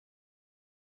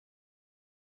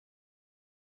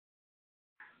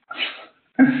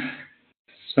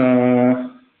So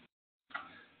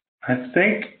I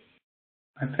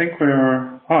think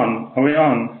we're on. Are we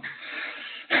on?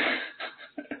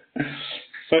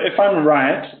 So if I'm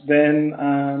right, then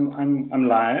I'm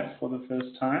live for the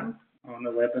first time on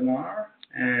a webinar,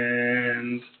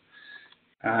 and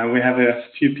we have a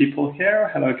few people here.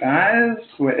 Hello, guys,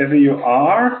 wherever you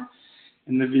are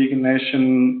in the Vegan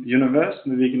Nation universe,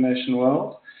 in the Vegan Nation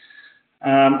world.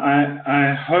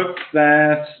 I hope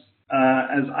that,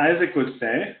 as Isaac would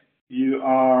say, you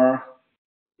are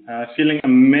feeling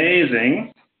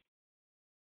amazing.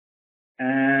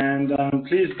 And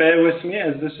please bear with me,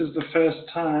 as this is the first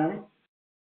time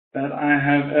that I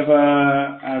have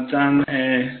ever done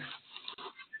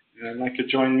like a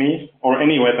Join Me, or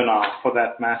any webinar for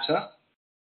that matter.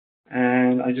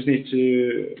 And I just need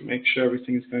to make sure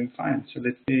everything is going fine. So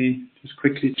let me just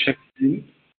quickly check in.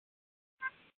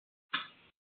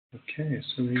 Okay,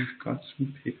 so we've got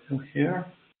some people here.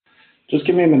 Just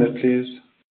give me a minute, please.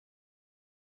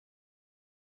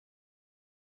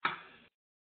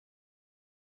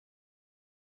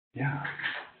 Yeah.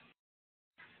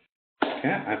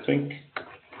 Okay, I think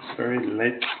it's very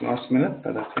late last minute,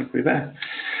 but I think we're there.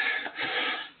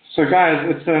 So guys,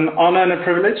 it's an honor and a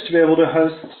privilege to be able to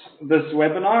host this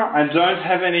webinar. I don't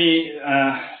have any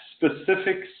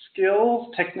specific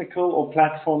skills, technical or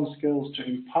platform skills to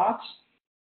impart.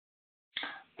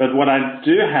 But what I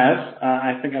do have,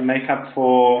 I think I make up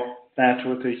for that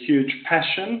with a huge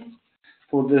passion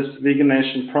for this Vegan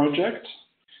Nation project.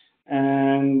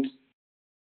 And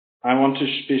I want to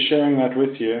be sharing that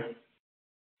with you,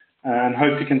 and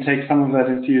hope you can take some of that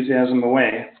enthusiasm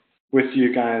away with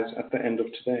you guys at the end of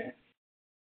today.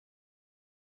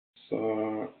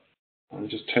 So I'm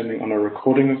just turning on a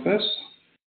recording of this,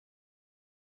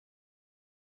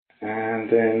 and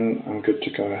then I'm good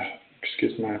to go.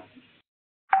 Excuse my...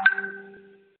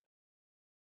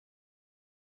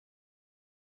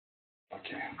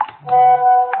 Okay.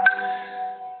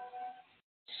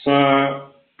 So,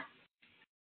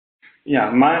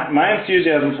 yeah, my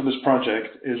enthusiasm for this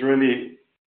project is really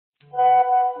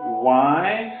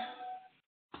why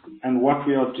and what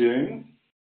we are doing.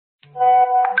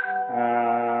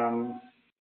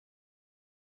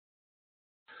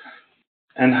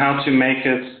 And how to make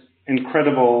it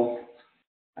incredible,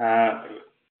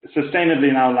 sustainably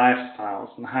in our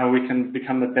lifestyles, and how we can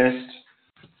become the best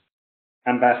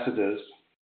ambassadors.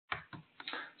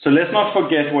 So let's not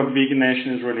forget what Vegan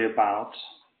Nation is really about.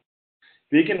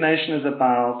 Vegan Nation is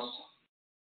about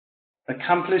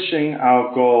accomplishing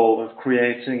our goal of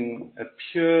creating a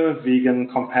pure, vegan,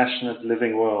 compassionate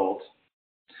living world.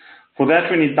 For that,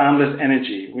 we need boundless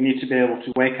energy. We need to be able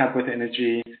to wake up with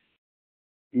energy,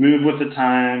 move with the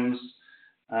times,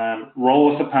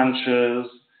 roll with the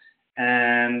punches,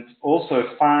 and also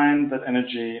find that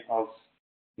energy of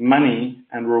money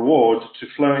and reward to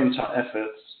flow into our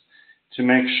efforts to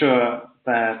make sure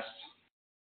that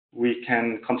we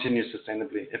can continue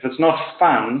sustainably. If it's not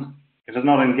fun, if it's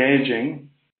not engaging,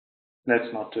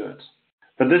 let's not do it.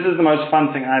 But this is the most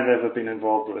fun thing I've ever been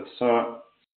involved with. So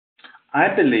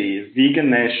I believe Vegan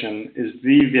Nation is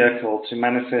the vehicle to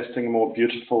manifesting a more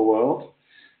beautiful world,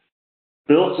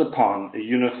 built upon a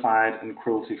unified and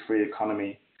cruelty-free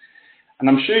economy. And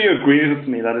I'm sure you agree with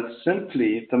me that it's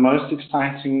simply the most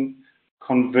exciting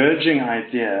converging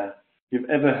idea you've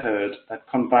ever heard that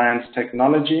combines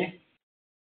technology,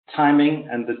 timing,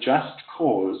 and the just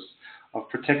cause of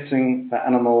protecting the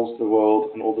animals, the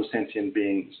world, and all the sentient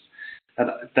beings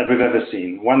that we've ever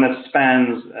seen. One that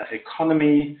spans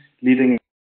economy, leading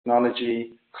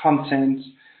technology, content,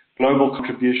 global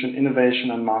contribution,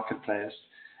 innovation, and marketplace.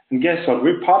 And guess what?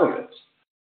 We're part of it.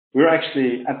 We're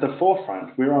actually at the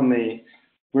forefront. We're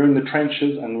in the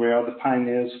trenches, and we are the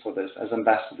pioneers for this as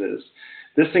ambassadors.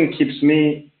 This thing keeps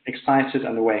me excited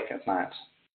and awake at night.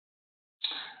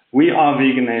 We are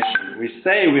Vegan Nation. We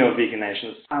say we are Vegan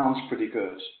Nation. It sounds pretty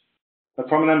good. But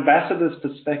from an ambassador's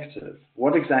perspective,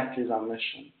 what exactly is our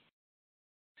mission?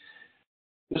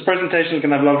 This presentation is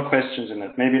going to have a lot of questions in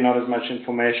it. Maybe not as much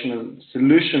information and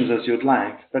solutions as you'd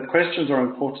like, but questions are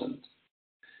important.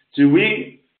 Do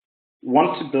we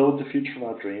want to build the future of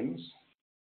our dreams?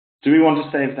 Do we want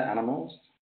to save the animals?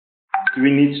 Do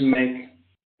we need to make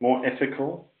more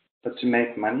ethical, but to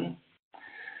make money?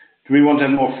 Do we want to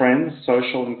have more friends,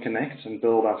 social and connect, and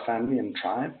build our family and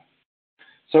tribe?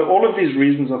 So all of these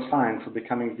reasons are fine for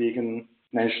becoming Vegan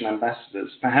Nation ambassadors.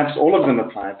 Perhaps all of them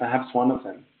apply, perhaps one of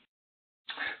them.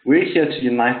 We're here to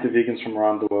unite the vegans from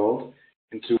around the world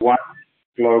into one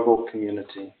global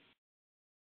community.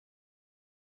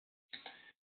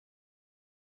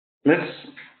 Let's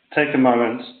take a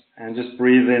moment and just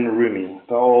breathe in Rumi,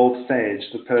 the old sage,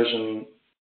 the Persian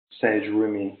sage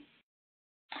Rumi.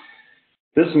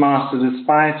 This master,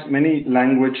 despite many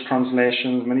language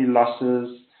translations, many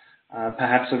losses,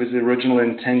 perhaps of his original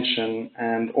intention,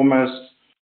 and almost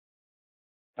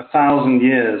 1,000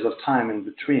 years of time in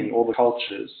between all the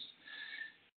cultures,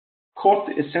 caught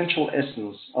the essential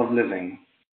essence of living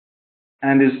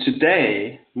and is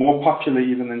today more popular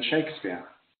even than Shakespeare.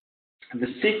 And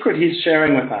the secret he's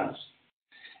sharing with us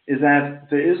is that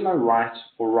there is no right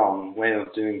or wrong way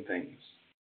of doing things.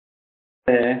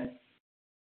 There,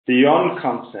 beyond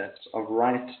concepts of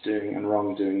right doing and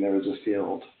wrong doing, there is a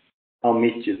field. I'll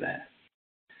meet you there.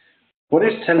 What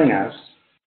he's telling us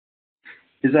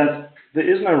is that there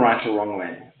is no right or wrong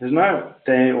way. There's no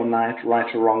day or night,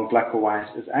 right or wrong, black or white.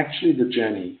 It's actually the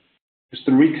journey. It's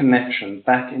the reconnection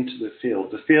back into the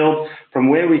field from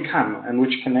where we come and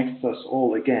which connects us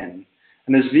all again.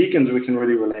 And as vegans, we can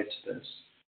really relate to this.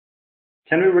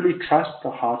 Can we really trust the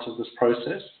heart of this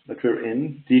process that we're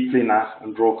in deeply enough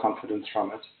and draw confidence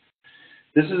from it?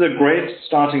 This is a great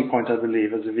starting point, I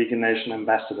believe, as a VeganNation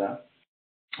ambassador,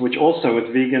 which also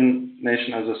with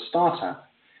VeganNation as a startup,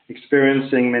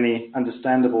 experiencing many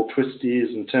understandable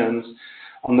twisties and turns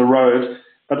on the road,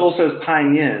 but also as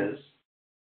pioneers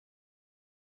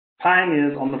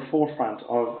on the forefront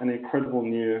of an incredible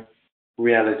new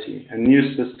reality, a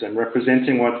new system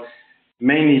representing what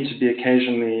may need to be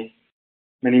occasionally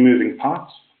many moving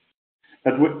parts,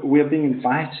 but we are being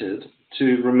invited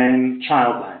to remain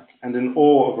childlike and in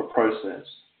awe of a process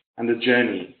and a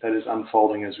journey that is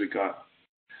unfolding as we go.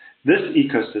 This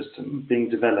ecosystem being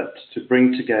developed to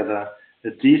bring together a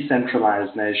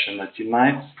decentralized nation that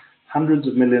unites hundreds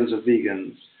of millions of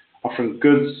vegans, offering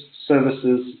goods,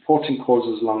 services, supporting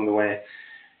causes along the way,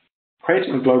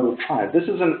 creating a global tribe. This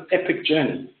is an epic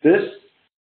journey. This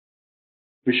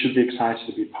we should be excited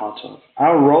to be part of.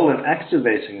 Our role in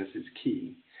activating this is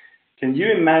key. Can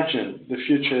you imagine the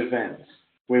future events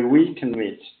where we can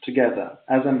meet together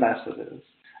as ambassadors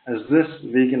as this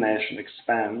VeganNation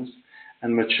expands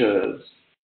and matures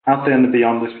out there in the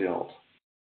beyond the field?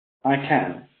 I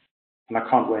can, and I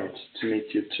can't wait to meet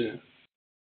you too.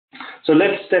 So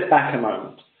let's step back a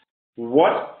moment.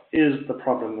 What is the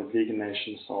problem that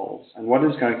VeganNation solves, and what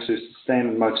is going to sustain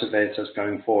and motivate us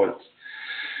going forward?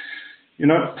 You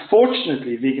know,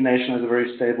 fortunately, VeganNation has a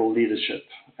very stable leadership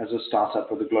as a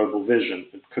startup with a global vision.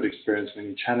 It could experience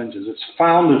many challenges. It's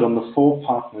founded on the 4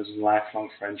 partners and lifelong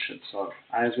friendships of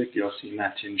Isaac, Yossi,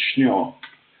 Nati, and Shneur.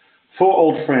 4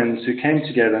 old friends who came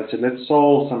together and said, let's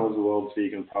solve some of the world's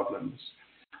vegan problems.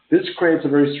 This creates a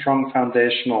very strong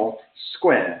foundational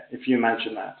square, if you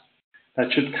imagine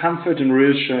that should comfort and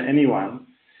reassure anyone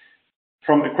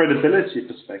from a credibility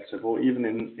perspective or even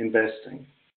in investing.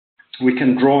 We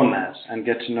can draw on that and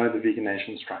get to know the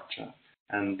VeganNation structure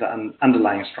and the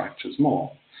underlying structures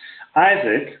more.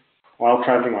 Isaac, while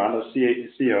traveling around, as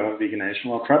CEO of VeganNation,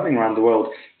 while traveling around the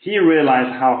world, he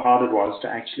realized how hard it was to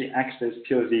actually access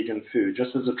pure vegan food,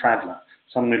 just as a traveler,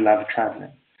 someone who loved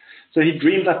traveling. So he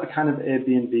dreamed up a kind of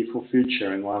Airbnb for food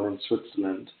sharing while in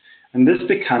Switzerland. And this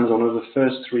becomes one of the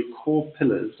first 3 core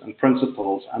pillars and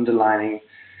principles underlying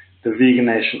the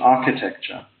VeganNation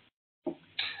architecture.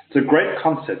 It's a great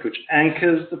concept which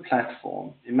anchors the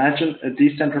platform. Imagine a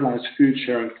decentralized food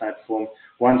sharing platform,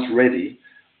 once ready,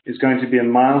 is going to be a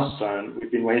milestone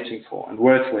we've been waiting for and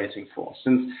worth waiting for,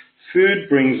 since food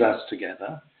brings us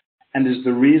together and is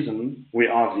the reason we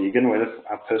are vegan, whether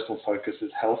our personal focus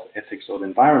is health, ethics, or the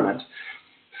environment.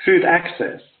 Food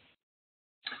access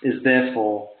is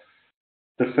therefore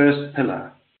the first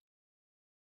pillar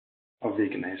of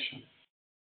VeganNation.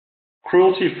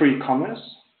 Cruelty-free commerce.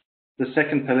 The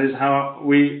second pillar is how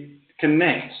we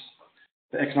connect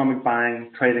the economic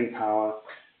buying, trading power,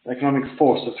 the economic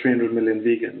force of 300 million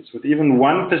vegans. With even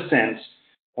 1%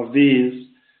 of these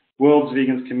world's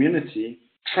vegans community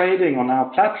trading on our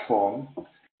platform,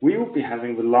 we will be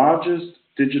having the largest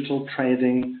digital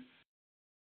trading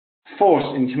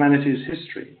force in humanity's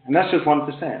history. And that's just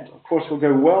 1%. Of course, we'll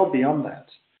go well beyond that.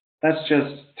 That's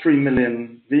just 3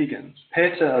 million vegans.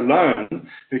 PETA alone,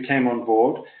 who came on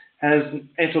board, has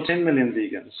 8 or 10 million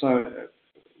vegans. So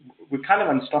we're kind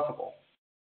of unstoppable.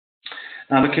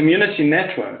 Now, the community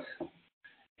network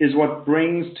is what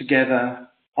brings together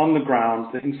on the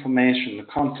ground the information,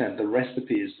 the content, the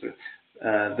recipes,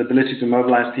 the ability to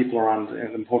mobilize people around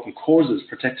important causes,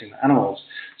 protecting the animals.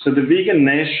 So the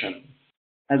VeganNation,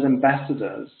 as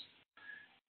ambassadors,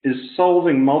 is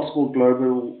solving multiple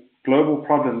global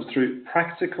problems through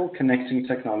practical connecting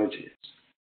technologies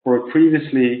for a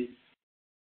previously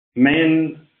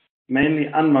mainly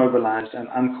unmobilized and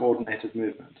uncoordinated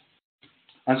movement.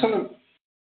 I sort of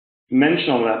mention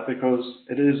all that because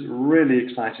it is really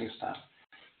exciting stuff.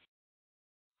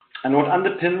 And what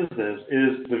underpins this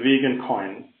is the vegan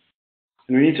coin.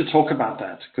 And we need to talk about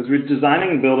that because we're designing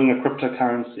and building a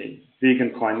cryptocurrency,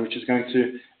 vegan coin, which is going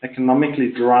to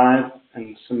economically drive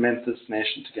and cement this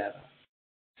nation together.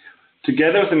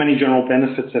 Together with the many general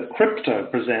benefits that crypto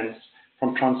presents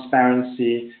from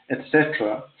transparency,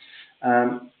 etc.,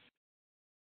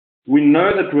 we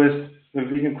know that with the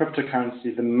vegan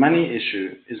cryptocurrency, the money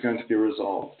issue is going to be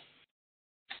resolved.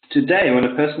 Today, when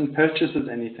a person purchases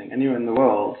anything anywhere in the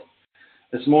world,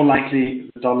 it's more likely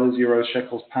dollars, euros,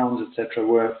 shekels, pounds, etc.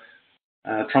 were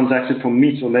transacted for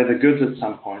meat or leather goods at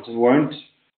some point and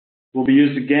will be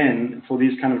used again for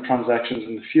these kind of transactions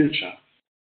in the future.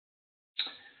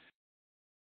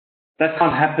 That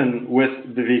can't happen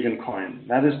with the vegan coin.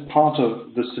 That is part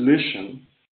of the solution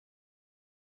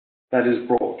that is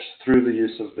brought through the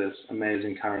use of this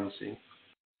amazing currency.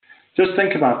 Just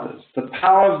think about this. The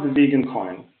power of the vegan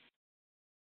coin,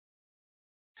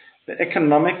 the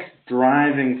economic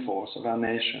driving force of our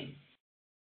nation,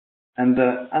 and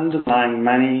the underlying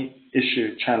money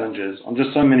issue challenges on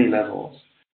just so many levels.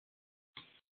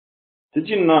 Did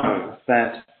you know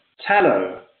that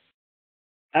tallow,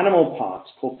 animal parts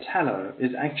called tallow,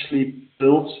 is actually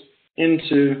built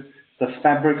into the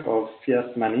fabric of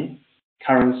fiat money,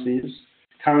 currencies,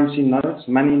 currency notes,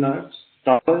 money notes,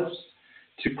 dollars,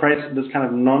 to create this kind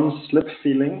of non-slip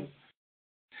feeling?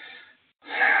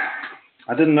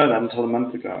 I didn't know that until a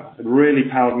month ago. It really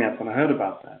powered me up when I heard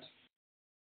about that.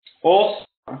 Also,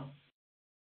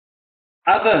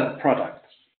 other products,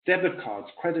 debit cards,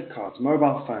 credit cards,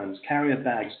 mobile phones, carrier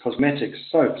bags, cosmetics,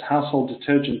 soaps, household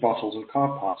detergent bottles, and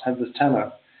car parts have this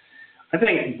tallow. I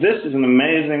think this is an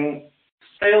amazing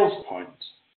sales point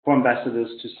for ambassadors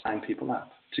to sign people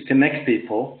up, to connect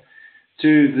people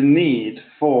to the need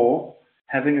for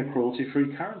having a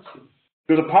cruelty-free currency.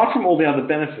 Because apart from all the other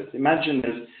benefits, imagine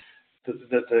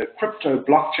the crypto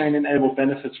blockchain-enabled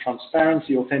benefits,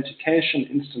 transparency, authentication,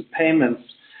 instant payments.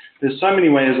 There's so many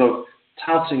ways of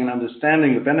touting and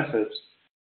understanding the benefits,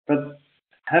 but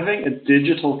having a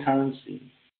digital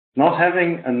currency, not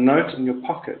having a note in your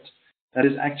pocket that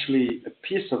is actually a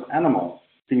piece of animal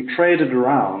being traded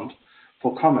around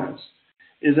for commerce,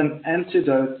 is an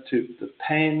antidote to the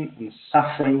pain and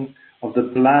suffering of the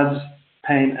blood,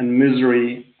 pain, and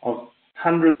misery of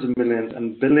hundreds of millions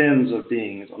and billions of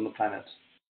beings on the planet.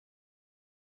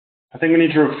 I think we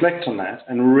need to reflect on that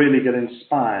and really get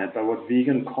inspired by what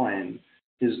Vegan Coin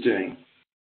is doing.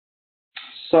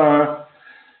 So,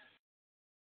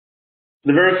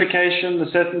 the verification,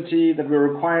 the certainty that we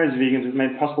require as vegans is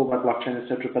made possible by blockchain,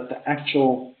 etc., but the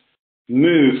actual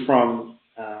move from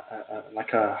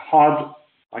like a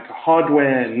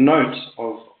hardware note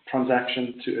of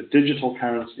transaction to a digital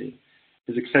currency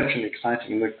is exceptionally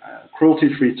exciting. The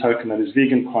cruelty-free token that is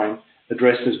Vegan Coin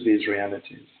addresses these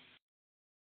realities.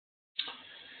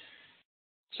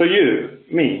 So you,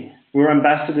 me, we're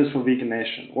ambassadors for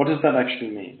VeganNation. What does that actually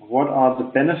mean? What are the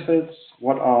benefits?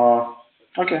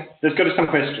 Okay, let's go to some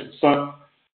questions. So,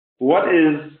 what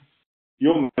is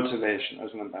your motivation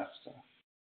as an ambassador?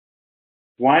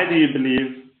 Why do you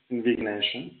believe in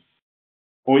VeganNation,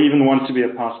 or even want to be a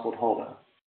passport holder?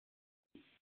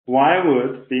 Why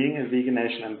would being a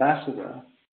VeganNation ambassador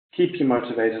keep you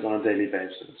motivated on a daily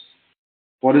basis?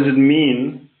 What does it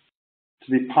mean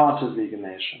to be part of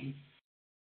VeganNation?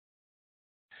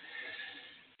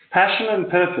 Passion and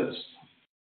purpose.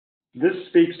 This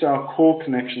speaks to our core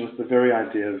connection with the very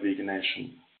idea of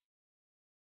VeganNation.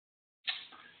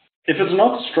 If it's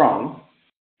not strong,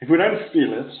 if we don't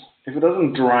feel it, if it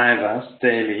doesn't drive us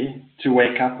daily to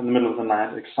wake up in the middle of the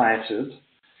night excited,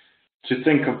 to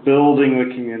think of building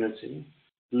the community,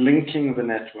 linking the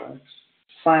networks,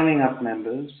 signing up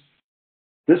members,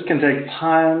 this can take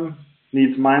time,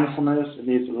 needs mindfulness, it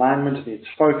needs alignment, it needs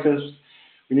focus.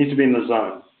 We need to be in the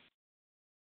zone.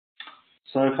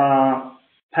 So if our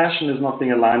passion is not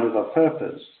being aligned with our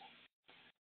purpose,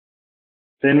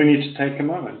 then we need to take a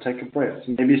moment, take a breath,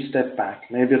 maybe step back.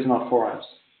 Maybe it's not for us.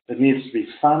 It needs to be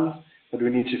fun, but we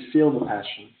need to feel the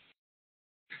passion.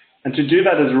 And to do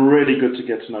that is really good to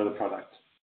get to know the product.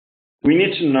 We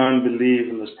need to know and believe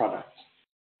in this product.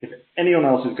 If anyone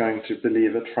else is going to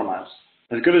believe it from us,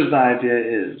 as good as the idea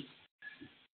is,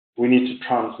 we need to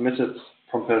transmit it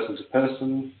from person to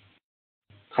person,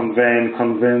 convey and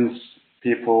convince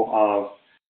people of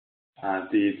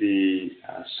the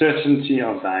certainty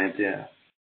of the idea.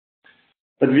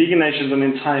 But VeganNation is an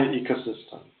entire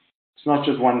ecosystem. It's not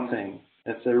just one thing.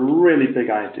 It's a really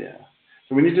big idea.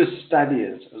 So we need to study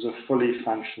it as a fully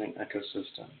functioning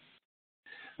ecosystem.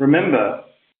 Remember,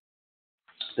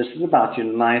 this is about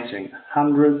uniting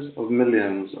hundreds of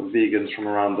millions of vegans from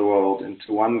around the world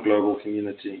into one global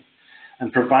community.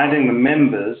 and providing the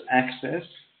members access,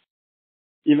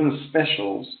 even the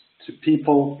specials, to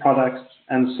people, products,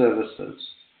 and services,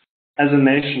 as a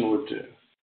nation would do.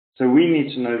 So we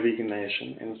need to know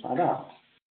VeganNation inside out.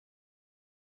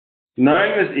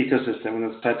 Knowing this ecosystem in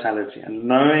its totality and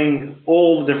knowing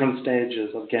all the different stages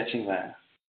of getting there,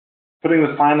 putting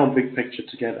the final big picture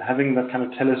together, having that kind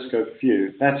of telescope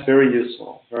view, that's very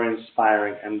useful, very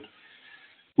inspiring, and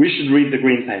we should read the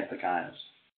green paper, guys.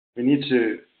 We need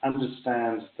to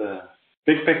understand the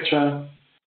big picture,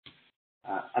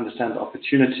 understand the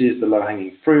opportunities, the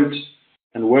low-hanging fruit,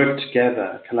 and work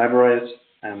together, collaborate,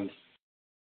 and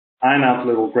iron out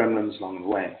little gremlins along the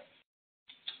way.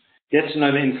 Get to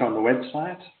know the info on the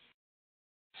website,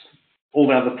 all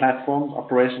the other platforms,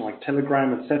 operational like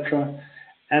Telegram, etc.,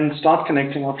 and start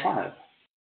connecting our tribe.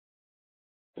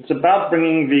 It's about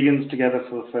bringing vegans together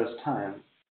for the first time.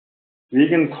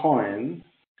 Vegan coin,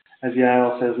 as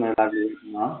Yael says, no lovely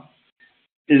now,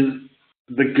 is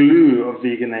the glue of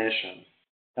VeganNation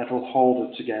that will hold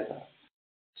it together.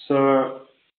 So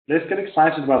let's get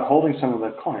excited about holding some of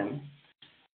that coin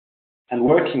and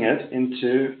working it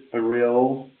into a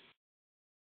real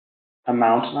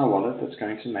amount in our wallet that's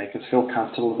going to make us feel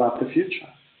comfortable about the future.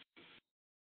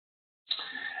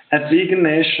 At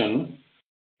VeganNation,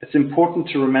 it's important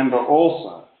to remember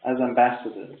also, as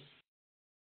ambassadors,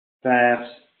 that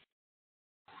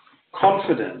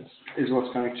confidence is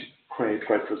what's going to create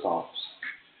great results.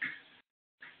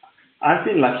 I've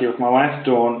been lucky with my wife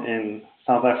Dawn in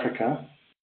South Africa,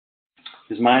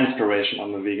 who's my inspiration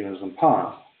on the veganism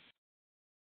path.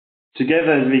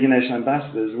 Together as VeganNation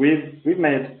ambassadors, we've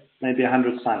made maybe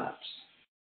 100 signups.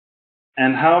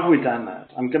 And how have we done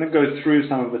that? I'm going to go through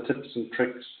some of the tips and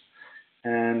tricks,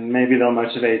 and maybe they'll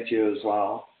motivate you as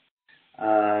well.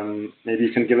 Maybe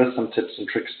you can give us some tips and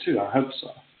tricks too, I hope so.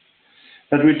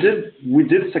 But we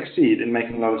did succeed in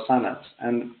making a lot of signups,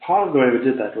 and part of the way we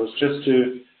did that was just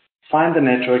to find the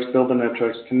networks, build the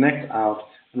networks, connect out,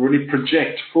 and really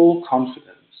project full confidence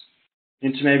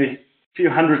into maybe a few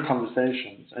hundred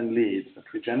conversations and leads that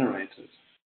we generated.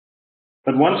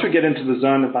 But once we get into the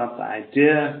zone about the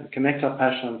idea, connect our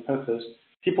passion and purpose,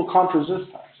 people can't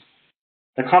resist us.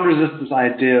 They can't resist this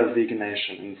idea of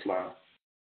VeganNation in flow.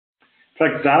 In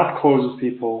fact, doubt causes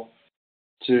people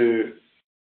to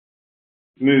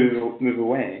move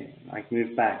away, like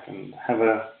move back and have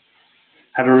a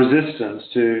resistance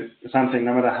to something,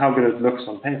 no matter how good it looks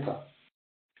on paper.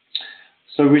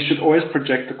 So we should always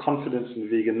project the confidence in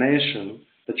VeganNation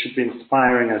that should be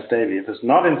inspiring us daily. If it's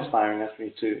not inspiring us, we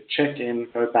need to check in,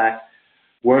 go back,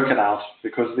 work it out,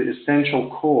 because the essential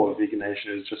core of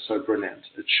VeganNation is just so brilliant.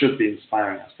 It should be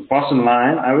inspiring us. The bottom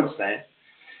line, I would say,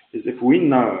 is if we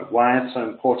know why it's so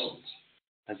important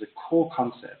as a core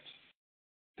concept,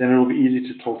 then it will be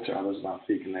easy to talk to others about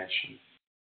VeganNation.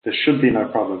 There should be no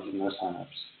problems and no signups.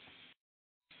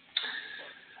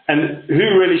 And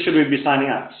who really should we be signing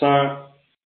up? So,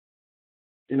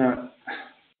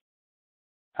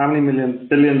 how many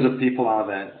billions of people are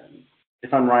there?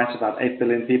 If I'm right, about 8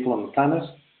 billion people on the planet.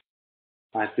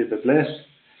 Might be a bit less.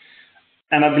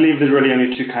 And I believe there's really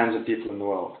only two kinds of people in the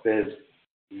world. There's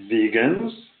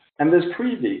vegans and there's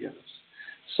pre-vegans.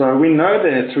 So we know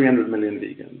there are 300 million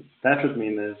vegans. That would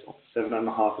mean there's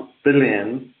 7.5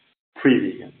 billion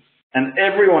pre-vegans. And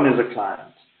everyone is a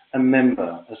client, a member,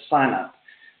 a sign-up,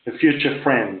 a future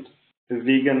friend, a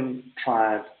vegan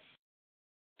tribe,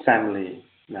 family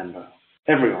member.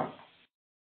 Everyone.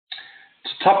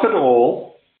 To top it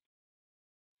all,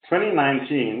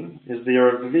 2019 is the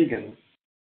year of the vegan.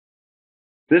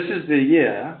 This is the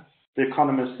year, The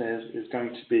Economist says, is going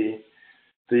to be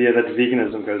the year that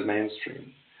veganism goes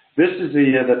mainstream. This is the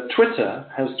year that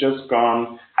Twitter has just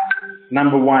gone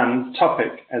 #1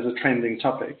 topic as a trending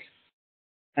topic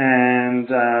and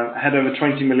had over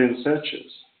 20 million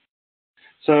searches.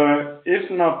 So if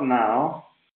not now,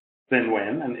 then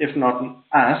when? And if not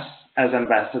us as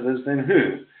ambassadors, then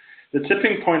who? The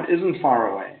tipping point isn't far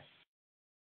away.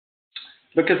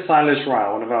 Look at Silas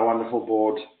Rao, one of our wonderful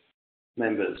board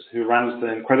members, who runs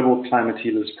the incredible Climate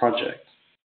Healers Project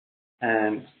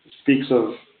and speaks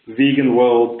of Vegan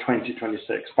World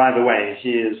 2026. By the way,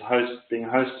 he is being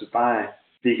hosted by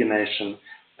VeganNation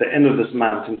the end of this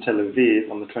month in Tel Aviv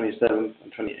on the 27th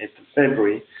and 28th of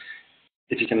February.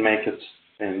 If you can make it,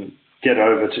 then get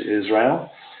over to Israel.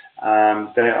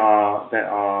 They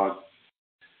are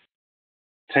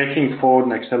taking forward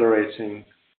and accelerating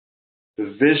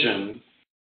the vision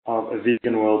of a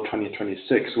Vegan World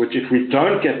 2026, which if we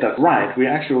don't get that right, we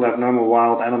actually will have no more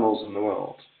wild animals in the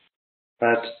world.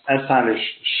 But as Silas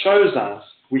shows us,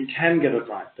 we can get it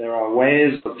right. There are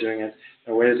ways of doing it.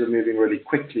 There are ways of moving really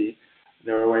quickly.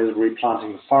 There are ways of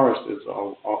replanting the forest,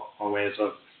 are ways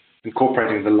of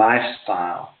incorporating the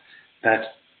lifestyle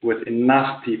that with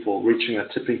enough people reaching a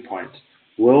tipping point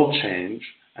will change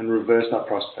and reverse our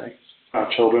prospects. Our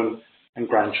children and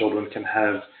grandchildren can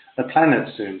have a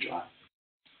planet soon, John.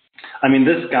 I mean,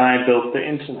 this guy built the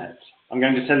internet. I'm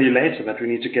going to tell you later that we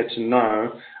need to get to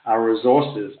know our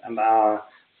resources and our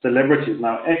celebrities and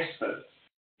our experts.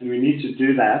 And we need to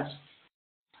do that.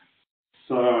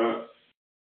 So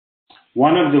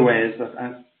one of the ways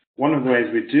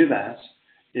we do that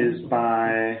is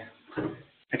by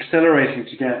accelerating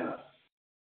together.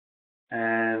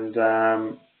 And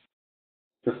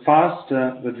the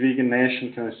faster that Vegan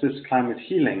Nation can assist climate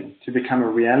healing to become a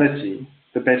reality,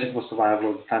 the better for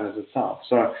survival of the planet itself.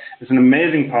 So it's an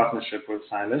amazing partnership with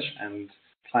Silas and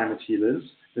climate healers.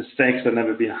 The stakes have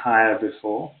never been higher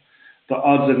before. The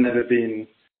odds have never been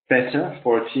better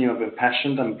for a team of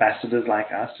impassioned ambassadors like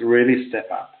us to really step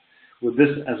up with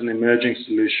this as an emerging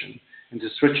solution and to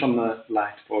switch on the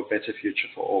light for a better future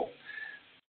for all.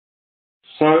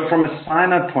 So from a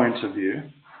sign-up point of view,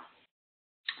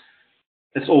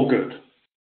 it's all good.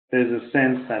 There's a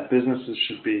sense that businesses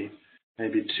should be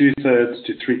maybe 2/3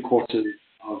 to 3/4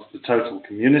 of the total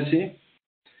community,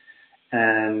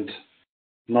 and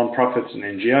non-profits and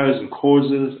NGOs and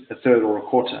causes 1/3 or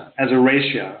 1/4 as a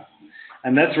ratio.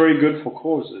 And that's very good for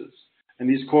causes. And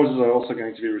these causes are also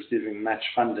going to be receiving match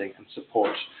funding and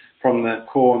support from the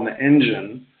core and the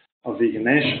engine of Vegan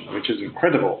Nation, which is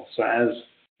incredible. So as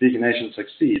Vegan Nation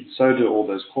succeeds, so do all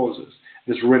those causes.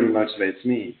 This really motivates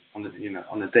me on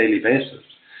a daily basis.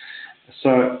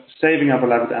 So saving our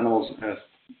beloved animals on Earth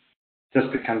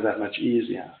just becomes that much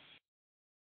easier.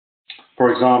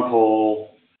 For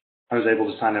example, I was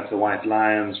able to sign up the White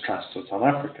Lions Trust of South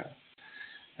Africa.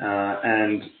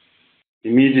 And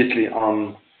immediately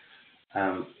on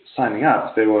signing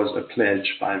up, there was a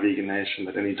pledge by Vegan Nation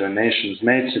that any donations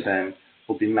made to them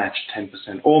will be matched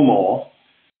 10% or more.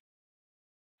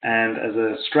 And as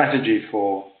a strategy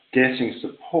for getting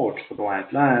support for the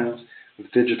White Lions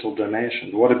with digital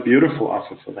donations, what a beautiful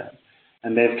offer for them.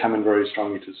 And they've come in very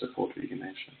strongly to support Vegan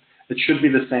Nation. It should be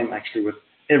the same actually with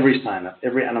every sign-up,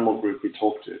 every animal group we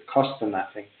talk to. It costs them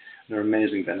nothing. There are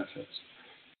amazing benefits.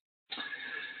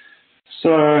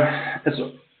 So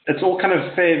it's all kind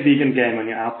of fair vegan game when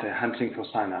you're out there hunting for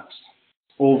sign-ups.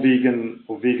 All vegan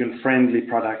or vegan-friendly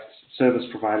products, service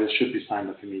providers should be signed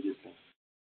up immediately.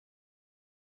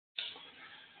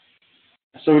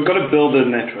 So we've got to build a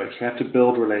network. We have to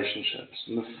build relationships.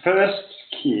 And the first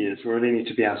key is we really need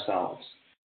to be ourselves.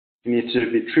 We need to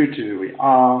be true to who we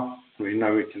are, and we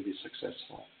know we can be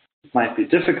successful. It might be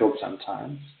difficult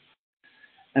sometimes,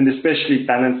 and especially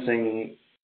balancing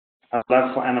our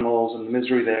love for animals and the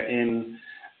misery they're in,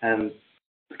 and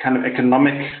the kind of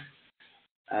economic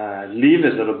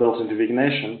levers that are built into Vegan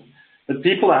Nation. But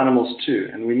people are animals too,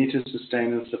 and we need to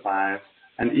sustain and survive,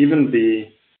 and even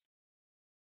be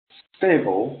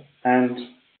stable and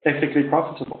ethically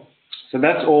profitable. So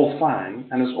that's all fine,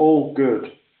 and it's all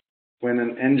good when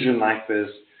an engine like this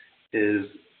is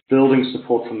building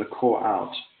support from the core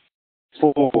out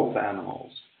for the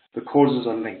animals. The causes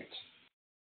are linked.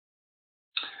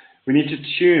 We need to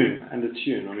tune and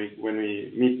attune when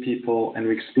we meet people and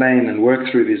we explain and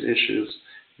work through these issues.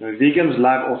 Vegans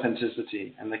love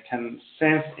authenticity, and they can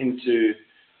sense into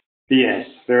BS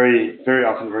very, very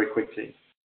often, very quickly,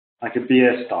 like a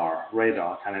BS star,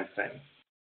 radar kind of thing.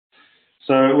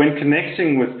 So when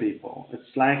connecting with people,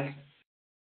 it's like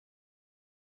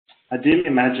ideally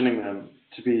imagining them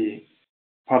to be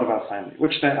part of our family,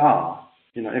 which they are.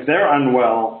 If they're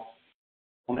unwell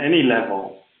on any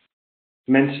level,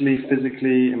 mentally,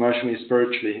 physically, emotionally,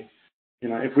 spiritually,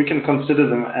 if we can consider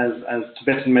them as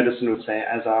Tibetan medicine would say,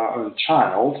 as our own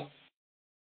child,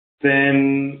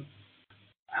 then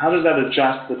how does that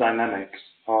adjust the dynamics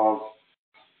of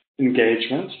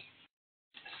engagement,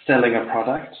 selling a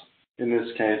product, in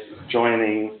this case,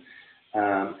 joining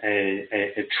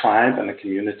a tribe and a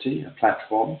community, a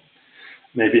platform,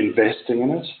 maybe investing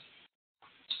in it,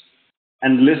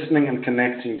 and listening and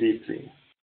connecting deeply,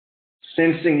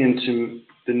 sensing into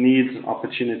the needs and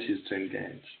opportunities to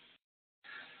engage.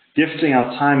 Gifting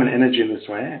our time and energy in this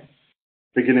way,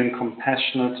 beginning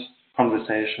compassionate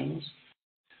conversations,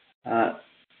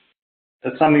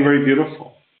 it's something very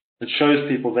beautiful. It shows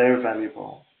people they're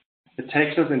valuable. It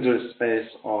takes us into a space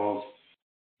of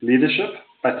leadership,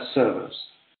 but service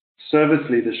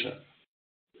leadership.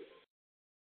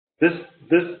 This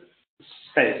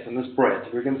space and this breadth,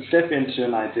 we're going to step into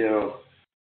an idea of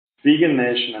Vegan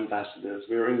Nation ambassadors.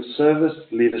 We're in service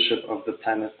leadership of the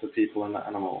planet, the people, and the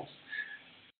animals.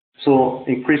 It will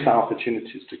increase our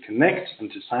opportunities to connect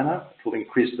and to sign up. It will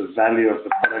increase the value of the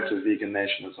product of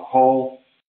VeganNation as a whole.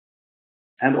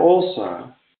 And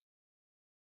also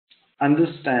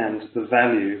understand the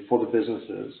value for the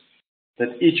businesses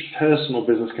that each person or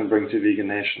business can bring to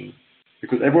VeganNation,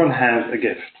 because everyone has a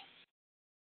gift.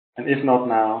 And if not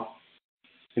now,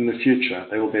 in the future,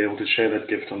 they will be able to share that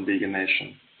gift on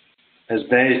VeganNation as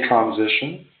they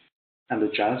transition and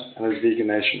adjust and as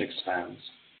VeganNation expands.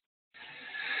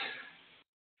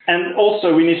 And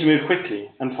also, we need to move quickly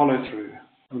and follow through.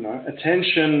 You know,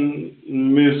 attention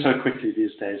moves so quickly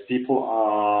these days. People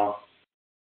are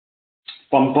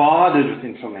bombarded with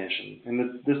information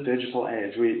in this digital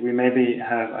age. We maybe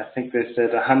have, I think they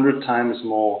said, 100 times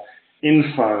more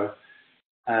info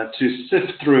to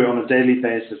sift through on a daily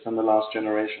basis than the last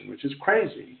generation, which is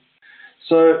crazy.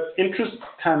 So interest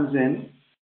comes in,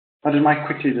 but it might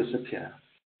quickly disappear.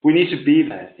 We need to be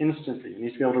there instantly. We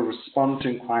need to be able to respond to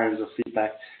inquiries or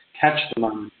feedback, catch the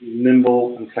moment, be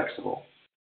nimble and flexible.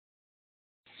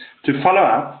 To follow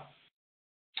up,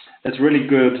 it's really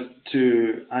good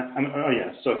to,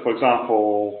 so for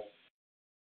example,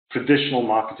 traditional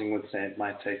marketing would say it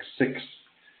might take 6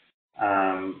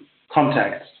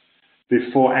 contacts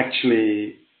before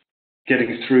actually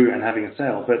getting through and having a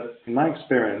sale. But in my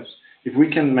experience, if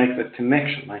we can make that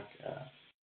connection, like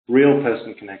real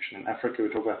person connection, in Africa we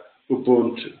talk about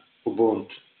Ubuntu.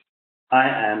 I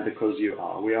am because you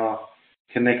are. We are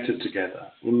connected together.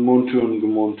 Umuntu and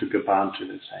Gumuntu Gabantu,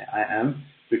 they say. I am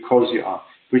because you are.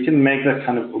 If we can make that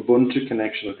kind of Ubuntu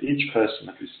connection with each person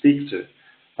that we speak to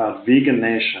about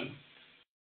VeganNation,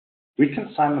 we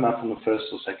can sign them up on the first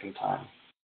or second time.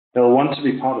 They'll want to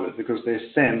be part of it because they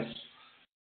sense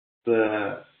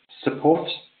the support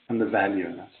and the value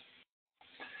in it.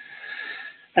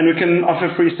 And we can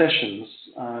offer free sessions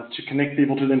to connect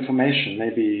people to the information,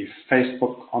 maybe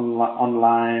Facebook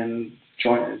online,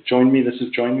 join me, this is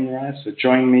Join Me, right? So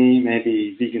join me,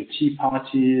 maybe vegan tea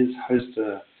parties, host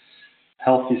a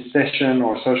healthy session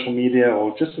or social media,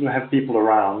 or just sort of have people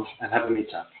around and have a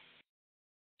meetup.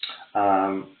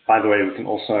 By the way, we can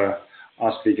also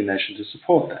ask VeganNation to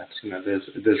support that. You know,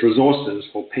 there's resources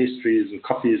for pastries and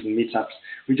coffees and meetups.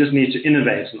 We just need to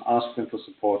innovate and ask them for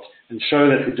support and show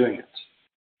that we're doing it.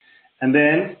 And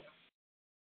then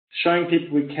showing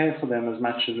people we care for them as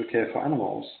much as we care for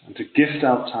animals, and to gift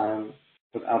our time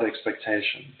without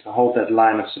expectation, to hold that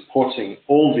line of supporting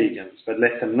all vegans, but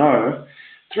let them know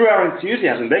through our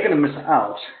enthusiasm they're going to miss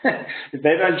out if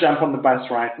they don't jump on the bus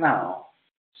right now.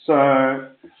 So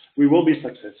we will be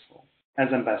successful as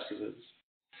ambassadors.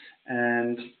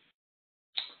 And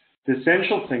the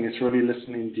essential thing is really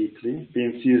listening deeply, be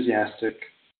enthusiastic,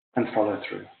 and follow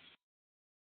through.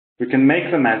 We can make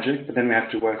the magic, but then we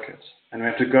have to work it, and we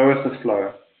have to go with the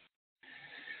flow.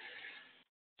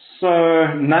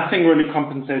 So nothing really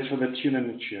compensates for the tune and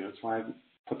the tune. That's why I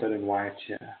put that in white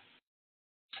here.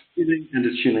 Feeling and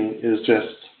attuning is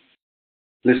just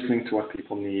listening to what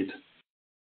people need,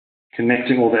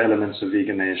 connecting all the elements of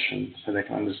VeganNation so they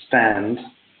can understand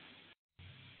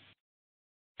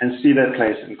and see their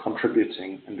place in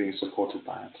contributing and being supported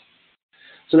by it.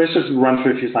 So let's just run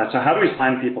through a few slides. So how do we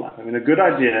sign people up? I mean, a good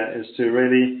idea is to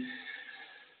really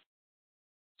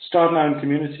start in our own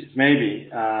communities. Maybe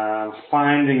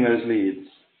finding those leads.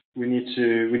 We need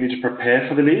to prepare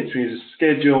for the leads. We need to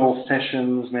schedule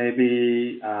sessions.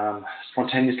 Maybe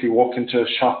spontaneously walk into a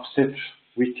shop, set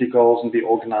weekly goals, and be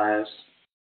organized.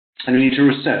 And we need to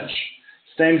research.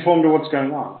 Stay informed of what's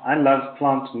going on. I love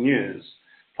plant-based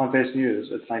news.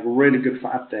 It's like really good for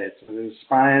updates. It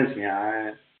inspires me.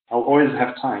 I'll always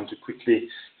have time to quickly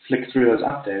flick through those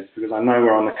updates because I know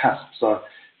we're on the cusp. So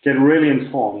get really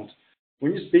informed.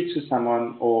 When you speak to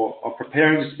someone or are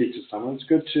preparing to speak to someone, it's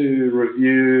good to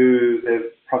review their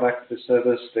product, their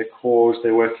service, their cause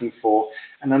they're working for,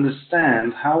 and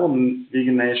understand how will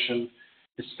VeganNation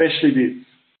especially be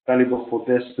valuable for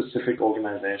their specific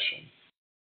organization.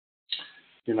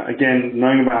 You know, again,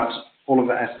 knowing about all of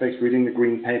the aspects, reading the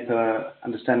green paper,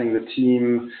 understanding the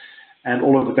team, and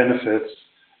all of the benefits.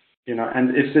 You know,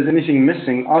 and if there's anything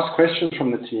missing, ask questions from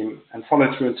the team and follow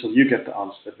through until you get the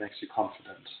answer that makes you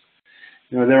confident.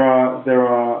 You know, there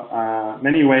are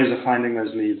many ways of finding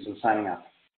those leads and signing up.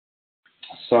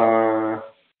 So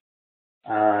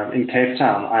in Cape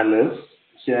Town, I live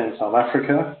here in South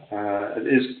Africa. It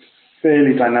is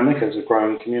fairly dynamic as a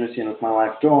growing community, and with my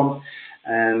wife Dawn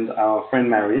and our friend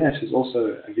Mariette, who's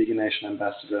also a VeganNation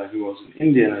ambassador who was in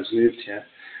India and has moved here,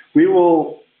 we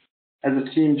will, as a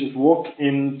team, just walk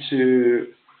into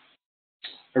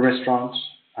a restaurant,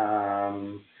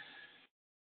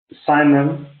 sign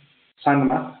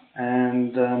them up,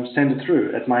 and send it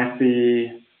through. It might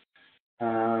be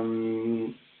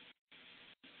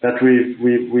that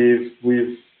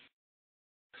we've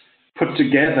put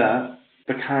together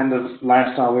the kind of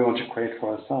lifestyle we want to create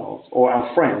for ourselves or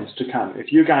our friends to come.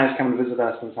 If you guys come and visit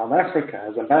us in South Africa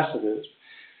as ambassadors,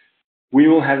 we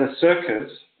will have a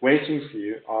circuit waiting for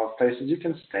you of places you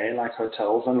can stay, like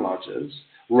hotels and lodges,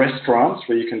 restaurants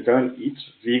where you can go and eat,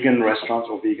 vegan restaurants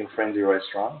or vegan-friendly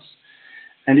restaurants,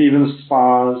 and even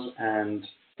spas and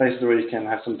places where you can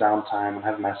have some downtime and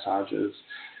have massages,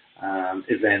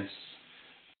 events,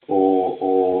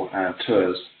 or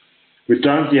tours. We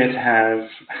don't yet have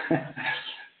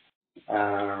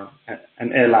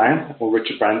an airline or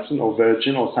Richard Branson or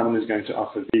Virgin or someone who's going to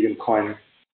offer vegan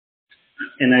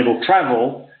coin-enabled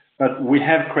travel, but we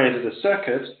have created a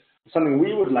circuit, something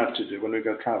we would love to do when we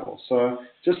go travel. So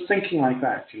just thinking like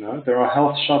that, you know, there are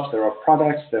health shops, there are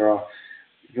products, there are,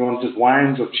 if you want just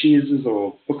wines or cheeses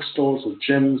or bookstores or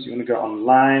gyms, you want to go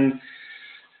online,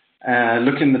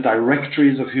 look in the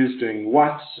directories of who's doing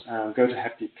what, go to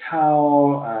Happy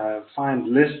Cow, find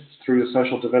lists through the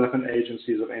social development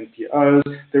agencies of NPOs.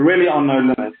 There really are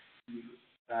no limits.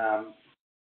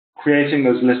 Creating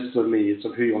those lists of leads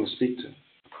of who you want to speak to.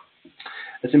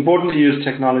 It's important to use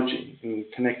technology in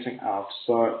connecting out.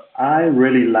 So I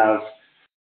really love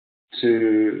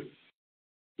to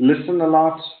listen a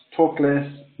lot, talk less,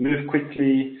 move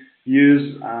quickly,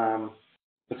 use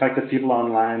the fact that people are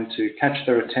online to catch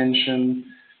their attention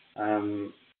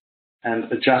and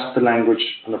adjust the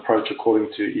language and approach according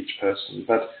to each person.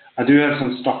 But I do have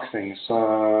some stock things.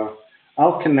 So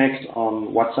I'll connect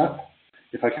on WhatsApp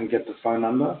if I can get the phone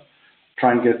number,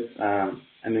 try and get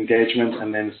an engagement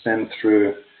and then send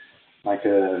through like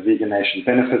a VeganNation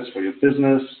benefits for your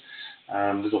business,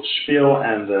 little spiel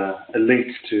and a link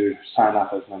to sign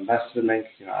up as an ambassador link,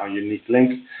 you know, our unique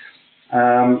link,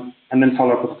 and then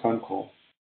follow up with a phone call.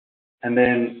 And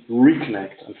then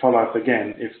reconnect and follow up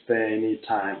again if they need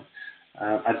time.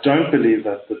 I don't believe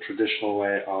that the traditional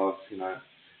way of, you know,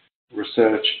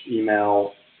 research,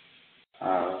 email,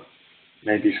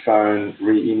 maybe phone,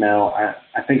 re-email,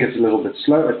 I think it's a little bit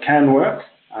slow. It can work,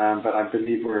 but I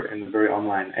believe we're in a very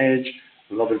online age.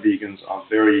 A lot of vegans are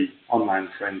very online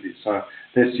friendly. So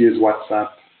let's use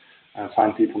WhatsApp,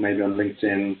 find people maybe on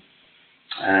LinkedIn,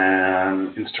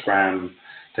 Instagram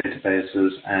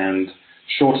databases, and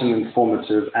short and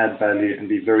informative, add value, and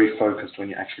be very focused when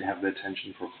you actually have their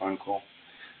attention for a phone call.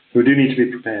 So we do need to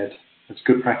be prepared. It's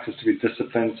good practice to be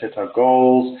disciplined, set our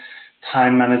goals.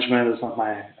 Time management is not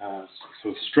my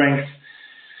sort of strength.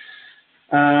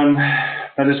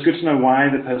 But it's good to know why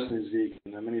the person is vegan.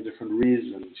 There are many different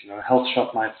reasons. You know, a health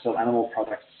shop might sell animal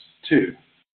products too.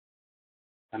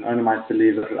 An owner might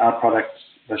believe that without products,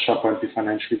 the shop won't be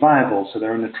financially viable. So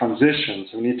they're in a transition.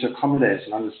 So we need to accommodate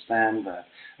and understand that.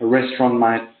 A restaurant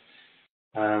might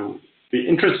be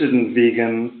interested in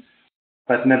vegan,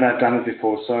 but never have done it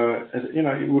before. So, you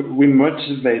know, we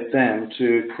motivate them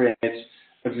to create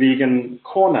a vegan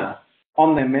corner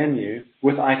on their menu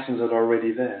with items that are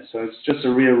already there. So it's just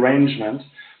a rearrangement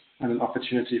and an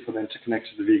opportunity for them to connect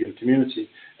to the vegan community.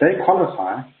 They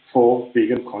qualify for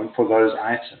vegan coin for those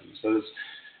items. Those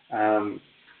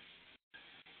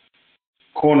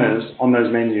corners on those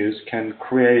menus can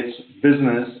create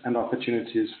business and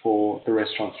opportunities for the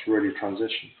restaurants to really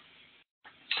transition.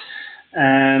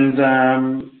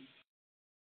 And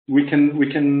we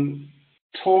can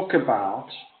talk about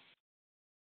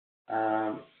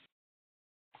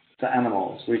the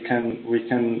animals. We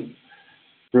can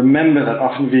remember that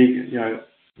often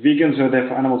vegans who are there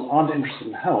for animals aren't interested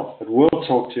in health, but will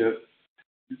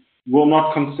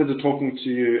not consider talking to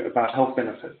you about health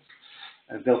benefits.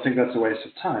 They'll think that's a waste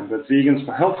of time. But vegans,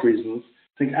 for health reasons,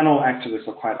 think animal activists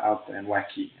are quite out there and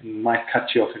wacky and might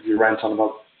cut you off if you rant on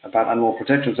about animal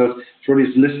protection. So it's really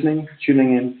listening,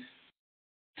 tuning in,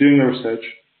 doing the research,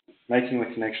 making the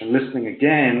connection, listening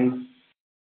again,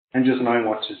 and just knowing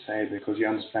what to say because you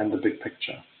understand the big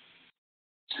picture.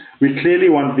 We clearly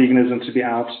want veganism to be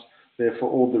out there for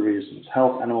all the reasons,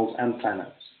 health, animals, and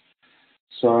planets.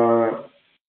 So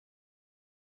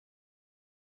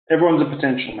everyone's a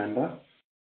potential member.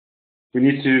 We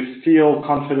need to feel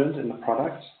confident in the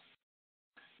product.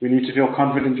 We need to feel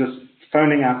confident just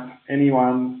phoning up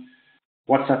anyone,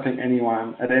 WhatsApping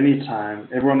anyone at any time.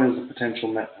 Everyone is a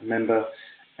potential member.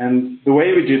 And the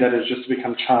way we do that is just to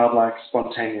become childlike,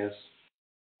 spontaneous,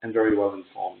 and very well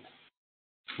informed.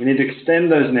 We need to extend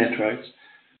those networks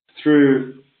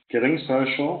through getting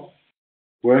social,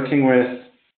 working with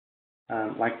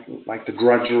like the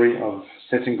drudgery of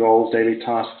setting goals, daily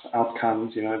tasks,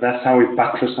 outcomes. You know, that's how we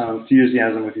buttress our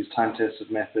enthusiasm with these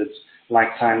time-tested methods.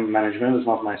 Like time management is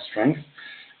not my strength.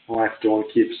 wife Dawn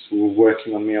keeps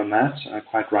working on me on that,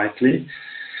 quite rightly.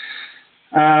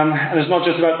 And it's not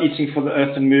just about eating for the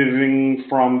earth and moving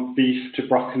from beef to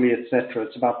broccoli, etc.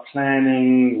 It's about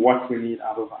planning what we need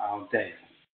out of our day.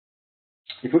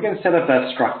 If we can set up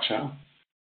that structure,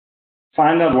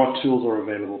 find out what tools are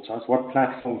available to us, what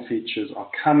platform features are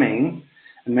coming,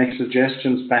 and make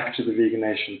suggestions back to the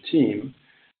VeganNation team,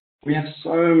 we have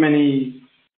so many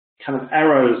kind of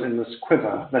arrows in this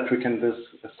quiver that we can, this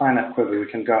sign-up quiver, we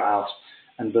can go out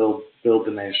and build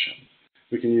the nation.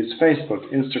 We can use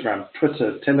Facebook, Instagram,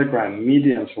 Twitter, Telegram,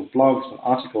 Medium for blogs and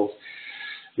articles.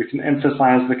 We can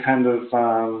emphasize the kind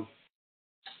of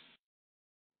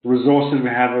resources we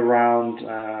have around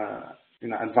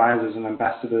advisors and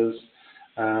ambassadors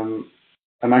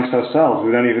amongst ourselves.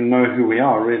 We don't even know who we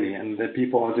are really, and the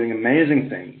people are doing amazing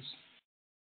things.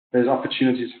 There's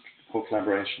opportunities for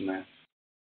collaboration there.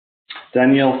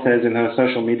 Danielle says in her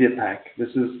social media pack, this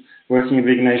is working in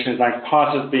VeganNation is like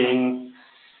part of being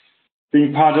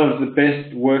part of the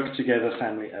best work together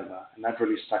family ever, and that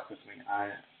really stuck with me.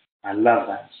 I love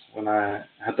that. When I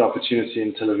had the opportunity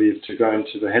in Tel Aviv to go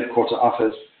into the headquarter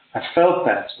office, I felt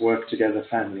that work together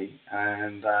family,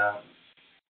 and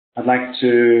I'd like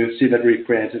to see that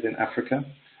recreated in Africa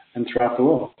and throughout the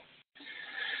world.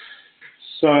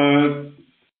 So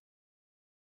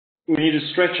we need to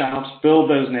stretch out, build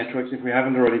those networks if we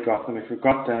haven't already got them. If we've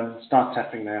got them, start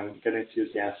tapping them, get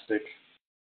enthusiastic.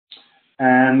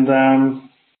 And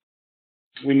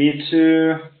we need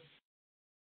to,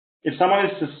 if someone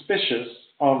is suspicious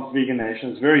of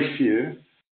VeganNation, it's very few,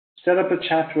 set up a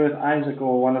chat with Isaac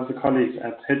or one of the colleagues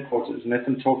at headquarters and let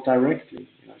them talk directly.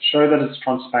 Show that it's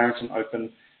transparent and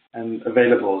open and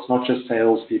available. It's not just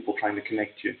salespeople trying to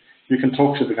connect you. You can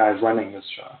talk to the guys running this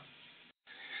show.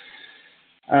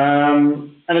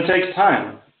 And it takes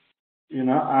time.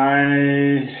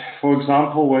 For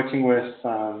example, working with,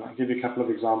 I'll give you a couple of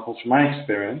examples from my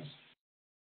experience.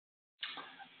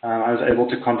 I was able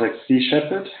to contact Sea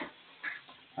Shepherd.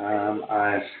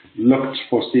 I've looked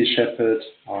for Sea Shepherd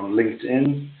on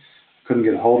LinkedIn. Couldn't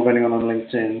get a hold of anyone on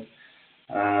LinkedIn.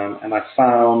 And I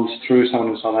found through someone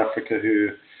in South Africa who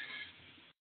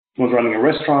was running a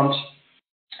restaurant,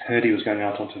 heard he was going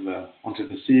out onto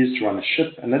the seas to run a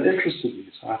ship, and that interested me.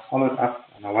 So I followed up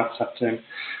and I WhatsApped him,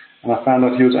 and I found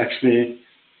out he was actually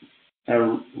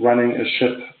running a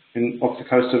ship off the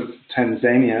coast of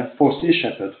Tanzania for Sea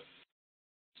Shepherd.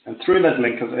 And through that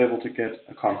link, I was able to get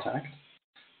a contact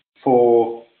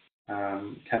for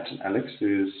Captain Alex,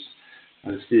 who's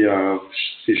the CEO of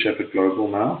Sea Shepherd Global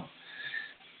now,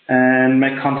 and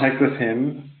make contact with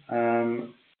him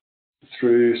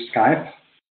through Skype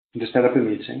to set up a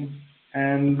meeting.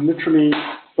 And literally,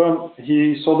 boom,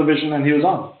 he saw the vision and he was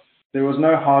on. There was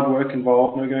no hard work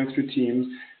involved, no going through teams.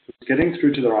 It was getting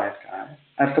through to the right guy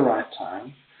at the right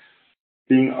time,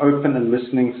 being open and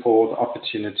listening for the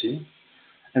opportunity.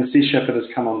 And Sea Shepherd has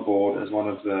come on board as one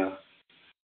of the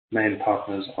main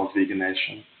partners of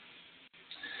VeganNation.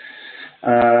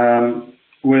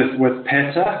 With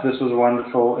PETA, this was a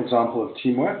wonderful example of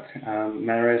teamwork.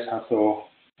 Mares Hathor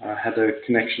had a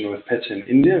connection with PETA in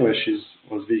India, where she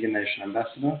was VeganNation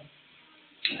Ambassador.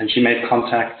 And she made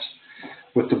contact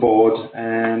with the board,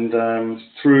 and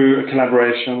through a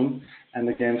collaboration, and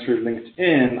again through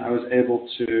LinkedIn, I was able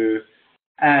to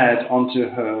add onto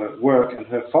her work and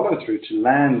her follow-through to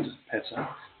land PETA.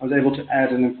 I was able to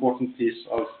add an important piece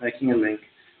of making a link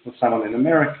with someone in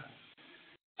America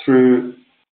through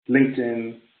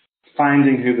LinkedIn,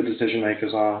 finding who the decision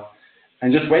makers are,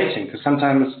 and just waiting, because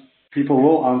sometimes people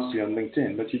will answer you on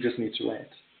LinkedIn, but you just need to wait.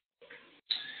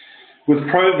 With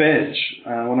ProVeg,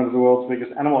 one of the world's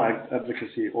biggest animal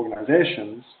advocacy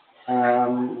organizations,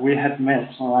 we had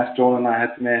met, my wife Dawn and I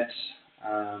had met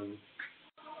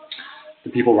the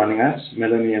people running that,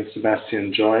 Melanie and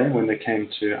Sebastian Joy, when they came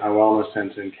to our wellness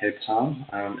center in Cape Town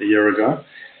a year ago.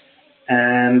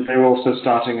 And they were also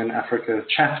starting an Africa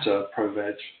chapter of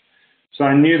ProVeg. So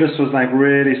I knew this was like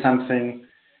really something,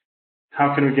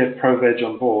 how can we get ProVeg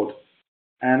on board?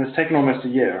 And it's taken almost a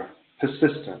year.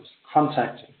 Persistence,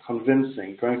 contacting,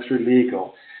 convincing, going through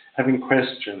legal, having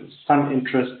questions, some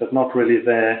interest but not really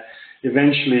there.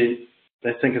 Eventually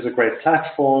they think it's a great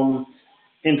platform,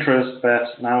 interest,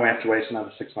 but now we have to wait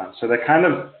another 6 months. So they're kind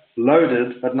of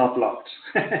loaded but not locked.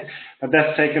 But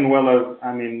that's taken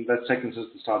that's taken since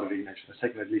the start of VeganNation. It's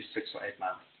taken at least 6 or 8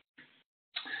 months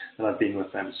that I've been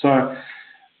with them. So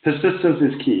persistence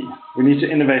is key. We need to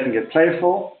innovate and get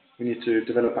playful. We need to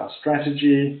develop our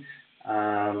strategy.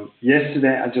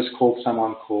 Yesterday I just called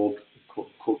someone called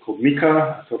Miko.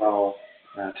 I thought I'll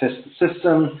test the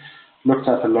system, looked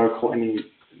at any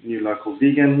new local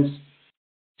vegans,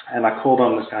 And I called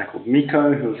on this guy called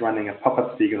Miko, who was running a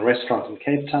pop-up vegan restaurant in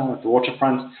Cape Town at the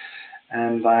waterfront.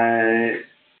 And I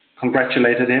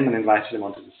congratulated him and invited him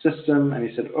onto the system. And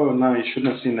he said, oh, no, you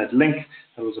shouldn't have seen that link.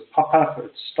 There was a pop-up.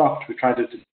 It stopped. We tried it.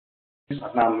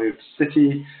 I've now moved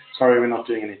city. Sorry, we're not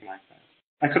doing anything like that.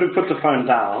 I could have put the phone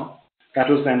down. That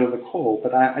was the end of the call.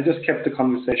 But I just kept the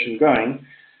conversation going.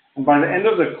 And by the end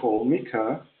of the call,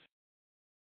 Miko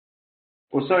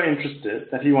was so interested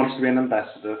that he wants to be an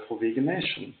ambassador for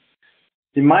VeganNation.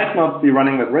 He might not be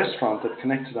running that restaurant that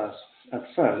connected us at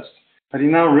first, but he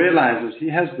now realizes he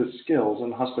has the skills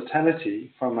and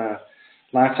hospitality from a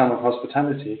lifetime of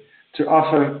hospitality to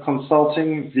offer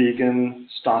consulting vegan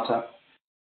startup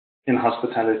in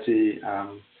hospitality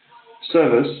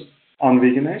service on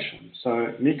VeganNation. So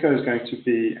Miko is going to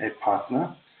be a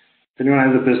partner. If anyone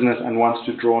has a business and wants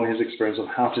to draw on his experience of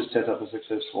how to set up a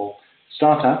successful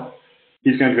startup,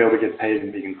 he's going to be able to get paid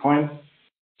in vegan coin.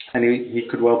 And he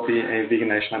could well be a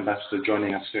VeganNation ambassador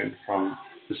joining us soon from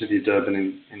the city of Durban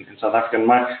in South Africa. And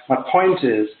my point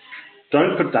is,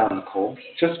 don't put down the call.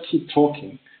 Just keep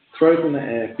talking. Throw it in the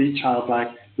air. Be childlike.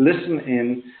 Listen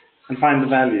in and find the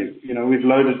value. You know, we've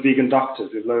loaded vegan doctors.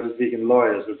 We've loaded vegan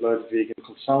lawyers. We've loaded vegan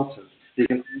consultants,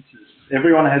 vegan artists.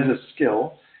 Everyone has a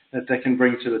skill that they can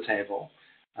bring to the table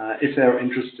if they're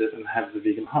interested and have the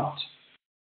vegan heart.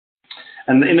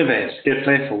 And innovate, get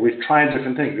playful. We've tried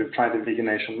different things. We've tried the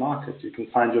VeganNation market. You can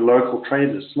find your local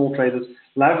traders, small traders,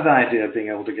 love the idea of being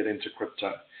able to get into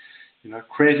crypto. You know,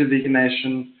 create a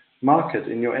VeganNation market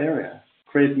in your area.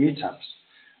 Create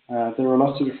meetups. There are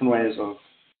lots of different ways of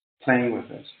playing with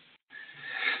it.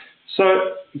 So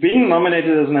being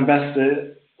nominated as an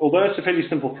ambassador, although it's a fairly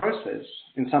simple process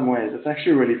in some ways, it's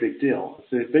actually a really big deal.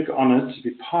 It's a big honor to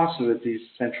be part of a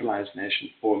decentralized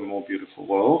nation for a more beautiful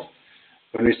world.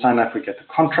 When we sign up, we get the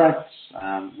contracts.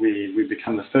 We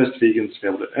become the first vegans to be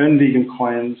able to earn vegan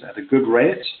coins at a good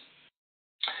rate.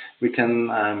 We can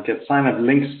get sign-up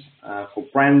links for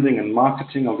branding and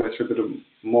marketing. I'll go through a bit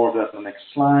more of that on the next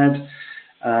slide.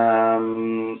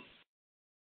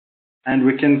 And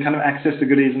we can kind of access the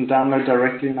goodies and download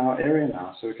directly in our area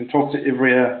now. So we can talk to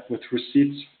Ivrea with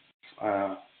receipts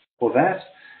for that,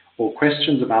 or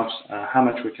questions about how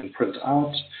much we can print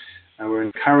out. We're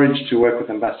encouraged to work with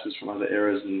ambassadors from other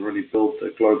areas and really build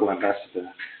the global ambassador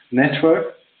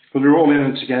network, because we're all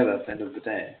in it together at the end of the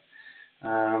day.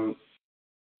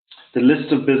 The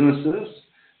list of businesses,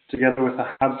 together with the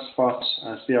HubSpot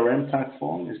CRM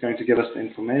platform, is going to give us the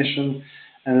information.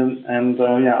 And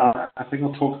I think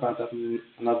I'll talk about that in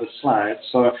another slide.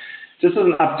 So just as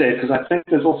an update, because I think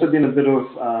there's also been a bit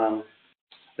of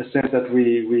a sense that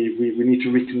we need to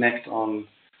reconnect on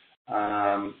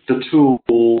the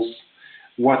tools,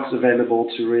 what's available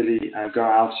to really go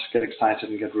out, get excited,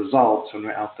 and get results when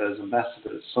we're out there as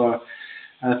ambassadors. So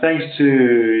thanks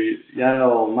to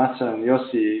Yael, Mata, and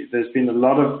Yossi, there's been a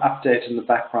lot of update in the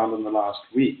background in the last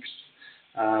weeks.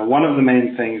 One of the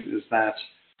main things is that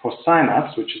for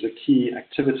sign-ups, which is a key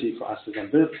activity for us as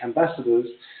ambassadors,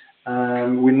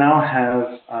 we now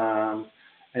have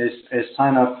a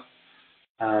sign-up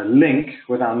link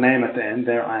with our name at the end.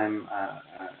 There I'm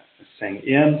saying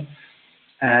Ian.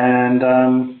 And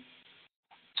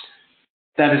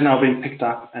that is now being picked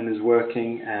up and is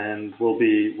working and will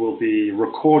be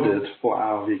recorded for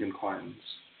our vegan coins.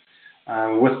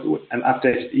 With an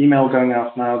updated email going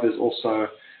out now, there's also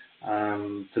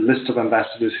the list of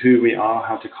ambassadors, who we are,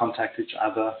 how to contact each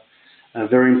other.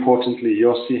 Very importantly,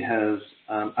 Yossi has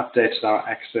updated our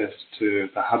access to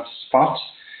the HubSpot,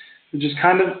 which is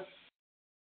kind of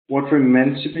what we're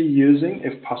meant to be using,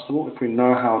 if possible, if we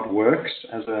know how it works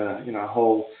as a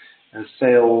whole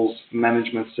sales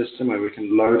management system where we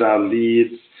can load our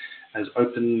leads as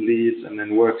open leads and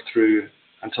then work through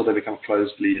until they become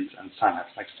closed leads and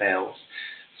sign-ups, like sales.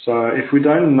 So if we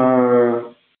don't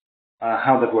know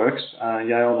how that works,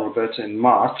 Yael and Roberta in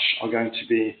March are going to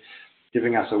be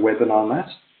giving us a webinar on that.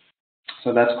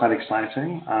 So that's quite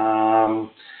exciting.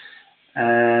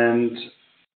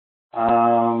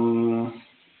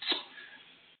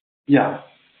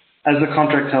 As the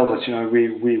contract tells us,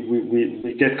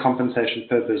 we get compensation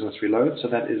per business we load, so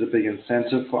that is a big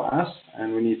incentive for us,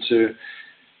 and we need to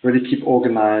really keep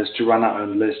organized to run our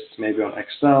own lists, maybe on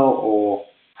Excel or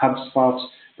HubSpot,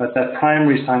 but that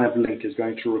primary sign-up link is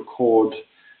going to record,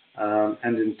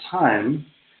 and in time,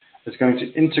 it's going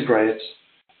to integrate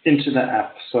into the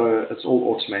app, so it's all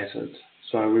automated.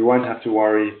 So we won't have to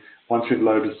worry once we've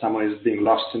loaded someone is being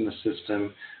lost in the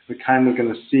system. We're kind of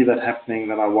going to see that happening,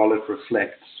 that our wallet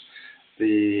reflects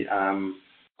the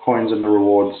coins and the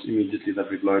rewards immediately that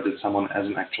we've loaded someone as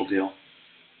an actual deal.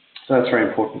 So that's very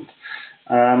important.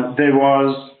 There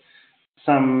was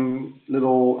some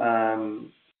little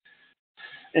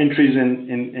entries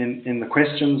in the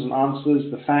questions and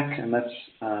answers, the FAQ, and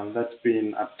that's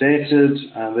been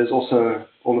updated. There's also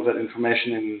all of that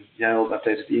information in Yale's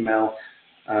updated email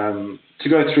to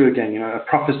go through again. A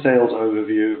proper sales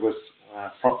overview with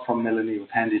from Melanie with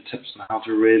handy tips on how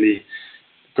to really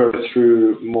go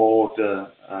through more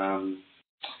the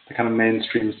kind of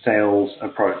mainstream sales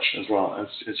approach as well.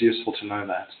 It's useful to know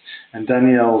that. And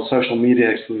Danielle's social media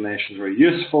explanation is very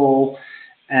useful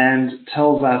and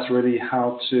tells us really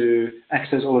how to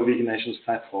access all of VeganNation's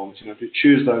platforms, to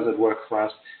choose those that work for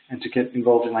us and to get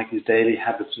involved in like these daily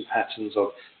habits and patterns of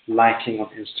liking on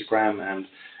Instagram and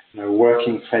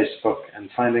working Facebook and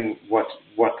finding what's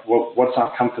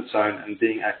our comfort zone and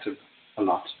being active a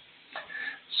lot.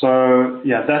 So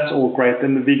yeah, that's all great.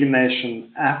 Then the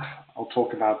VeganNation app I'll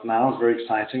talk about now is very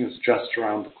exciting. It's just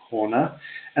around the corner.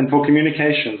 And for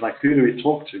communications, like who do we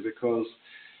talk to? Because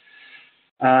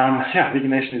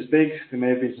VeganNation is big. There may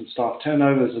have been some staff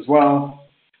turnovers as well.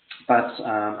 But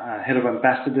our head of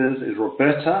ambassadors is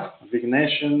Roberta of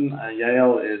VeganNation.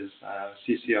 Yael is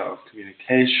CCO of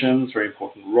communications, very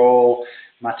important role.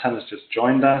 Matan has just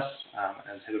joined us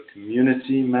as head of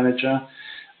community manager.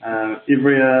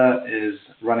 Ivrea is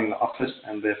running the office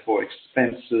and therefore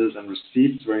expenses and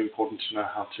receipts. Very important to know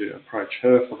how to approach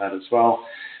her for that as well.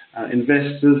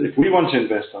 Investors, if we want to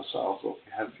invest ourselves, or if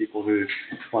we have people who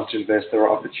want to invest, there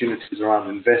are opportunities around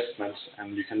investments,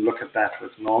 and you can look at that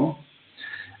with Norm.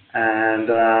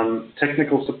 And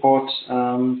technical support,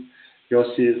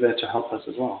 Yossi is there to help us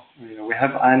as well. We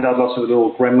have ironed out lots of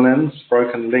little gremlins,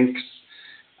 broken links,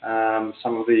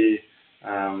 some of the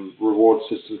reward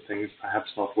system things perhaps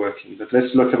not working. But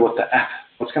let's look at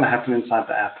what's going to happen inside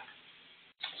the app.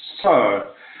 So,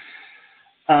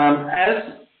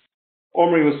 as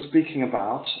Omri was speaking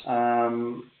about,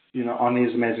 on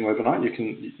his amazing webinar, you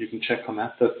can check on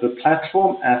that. The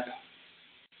platform app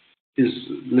is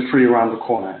literally around the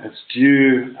corner. It's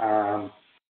due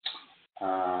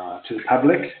to the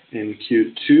public in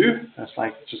Q2. That's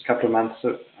like just a couple of months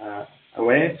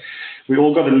away. We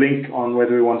all got a link on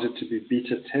whether we wanted to be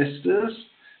beta testers,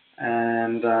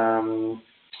 and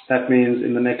that means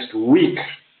in the next week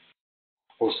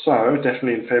or so,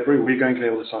 definitely in February, we're going to be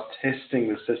able to start testing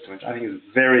the system, which I think is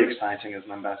very exciting as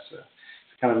an ambassador.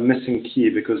 It's kind of missing key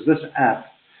because this app,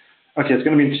 it's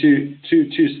going to be in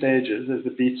two stages. There's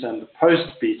the beta and the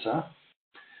post-beta,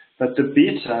 but the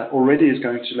beta already is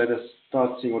going to let us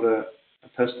start seeing what a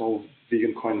personal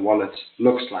vegan coin wallet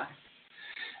looks like.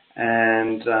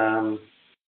 And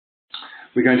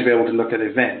we're going to be able to look at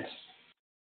events,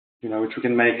 which we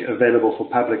can make available for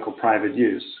public or private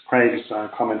use. Craig's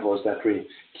comment was that we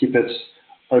keep it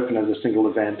open as a single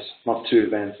event, not two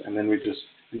events, and then we just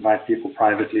invite people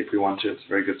privately if we want to. It's a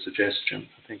very good suggestion.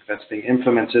 I think that's being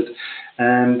implemented.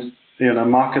 And,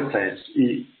 marketplace,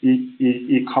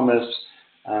 e-commerce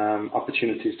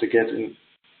opportunities to get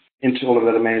into all of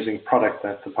that amazing product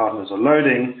that the partners are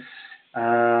loading.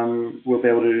 We'll be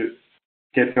able to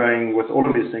get going with all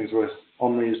of these things with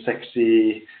Omri's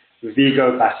sexy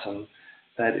Vigo button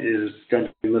that is going to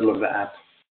be in the middle of the app.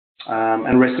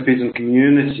 And recipes and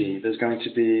community, there's going to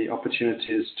be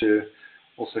opportunities to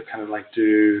also kind of like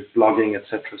do blogging,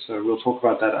 etc. So we'll talk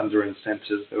about that under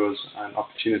incentives. There was an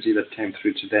opportunity that came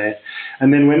through today.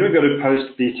 And then when we go to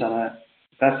post beta,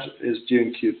 that is due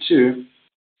in Q2,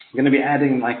 we're going to be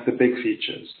adding like the big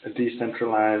features, a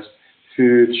decentralized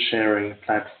food sharing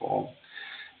platform.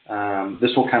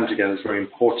 This will come together. It's very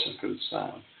important because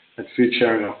that food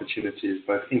sharing opportunity is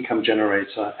both income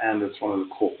generator and it's one of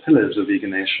the core pillars of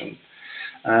VeganNation.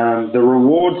 The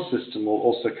reward system will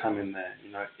also come in there,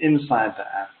 inside the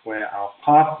app where our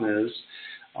partners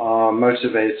are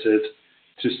motivated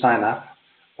to sign up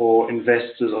or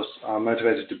investors are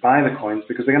motivated to buy the coins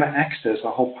because they're going to access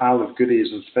a whole pile of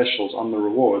goodies and specials on the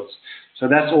rewards. So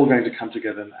that's all going to come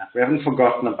together in the app. We haven't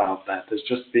forgotten about that. There's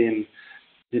just been,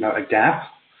 a gap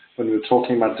when we were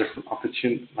talking about different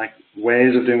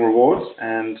ways of doing rewards.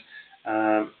 And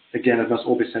again, it must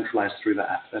all be centralized through the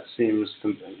app. That seems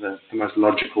the most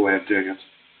logical way of doing it.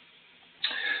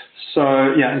 So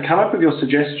and come up with your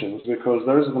suggestions because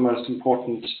those are the most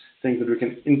important things that we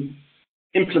can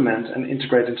implement and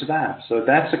integrate into the app. So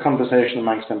that's a conversation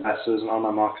amongst ambassadors and on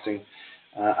our marketing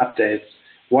updates.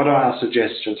 What are our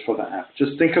suggestions for the app?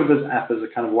 Just think of this app as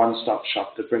a kind of one-stop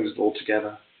shop that brings it all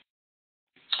together.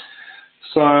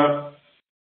 So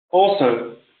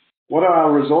also, what are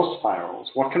our resource spirals?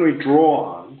 What can we draw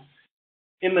on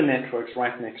in the networks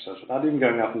right next to us without even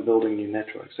going out and building new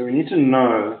networks? So we need to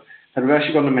know that we've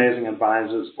actually got an amazing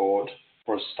advisors board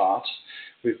for a start.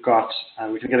 we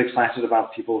can get excited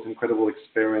about people with incredible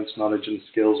experience, knowledge, and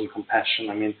skills and compassion.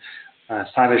 I mean,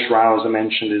 Silesh Rao, as I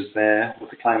mentioned, is there with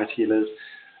the climate healers.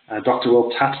 Dr.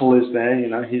 Will Tuttle is there. You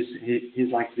know,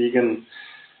 he's like vegan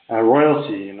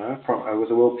royalty. You know, with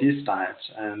the World Peace Diet.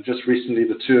 And just recently,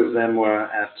 the two of them were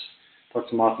at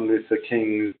Dr. Martin Luther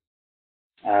King's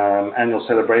annual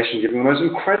celebration, giving the most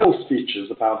incredible speeches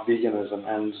about veganism.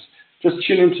 And just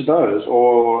tune into those,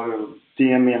 or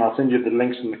DM me, and I'll send you the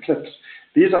links and the clips.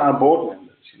 These are our board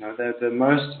members. You know, they're the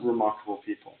most remarkable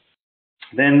people.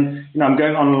 Then, you know, I'm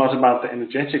going on a lot about the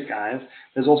energetic guys.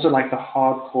 There's also like the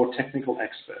hardcore technical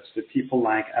experts, the people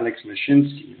like Alex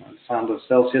Mashinsky, you know, the founder of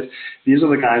Celsius. These are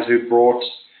the guys who brought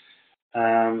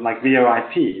like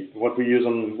VoIP, what we use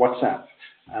on WhatsApp,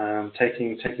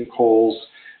 taking calls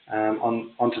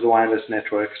onto the wireless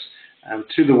networks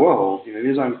to the world. You know,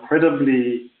 these are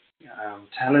incredibly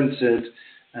talented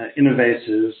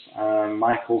innovators.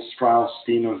 Michael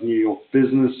Strauss-Dean of New York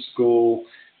Business School,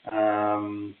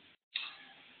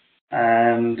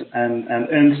 and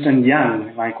Ernst &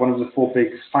 Young, like one of the 4 big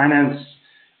finance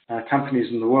companies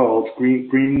in the world,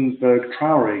 Greenberg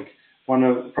Traurig, one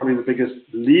of probably the biggest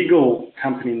legal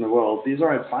company in the world. These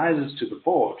are advisors to the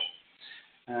board.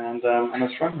 And I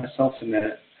thrown myself in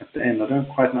there at the end. I don't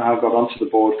quite know how I got onto the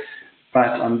board, but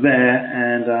I'm there,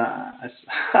 and I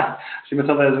see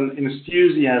myself as an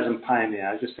enthusiasm pioneer.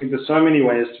 I just think there's so many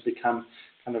ways to become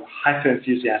kind of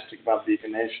hyper-enthusiastic about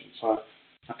VeganNation. So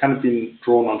I've kind of been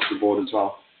drawn onto the board as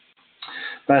well.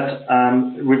 But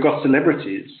we've got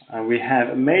celebrities. We have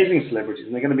amazing celebrities,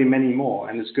 and there are going to be many more,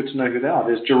 and it's good to know who they are.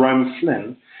 There's Jerome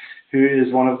Flynn, who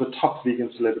is one of the top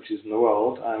vegan celebrities in the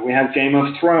world. We have Game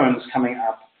of Thrones coming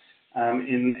up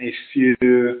in a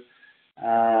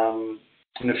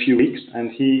few weeks,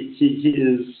 and he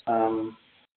is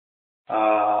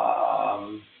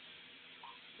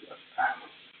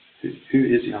who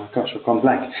is he? Oh gosh, I've gone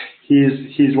blank. He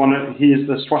is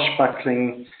the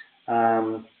swashbuckling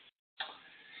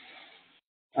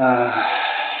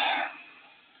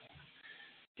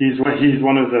he's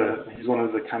one of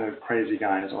the kind of crazy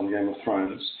guys on Game of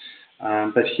Thrones,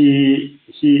 but he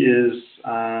is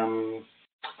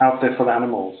out there for the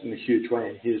animals in a huge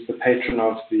way. He's the patron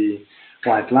of the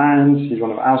White Lions. He's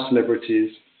one of our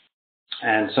celebrities,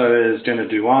 and so is Jenna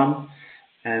Dewan,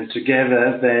 and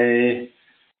together they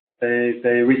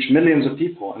reach millions of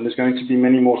people, and there's going to be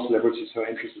many more celebrities who are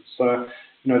interested. So,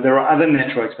 you know, there are other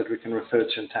networks that we can refer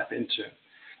to and tap into.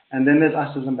 And then there's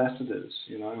us as ambassadors.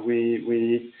 You know,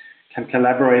 we can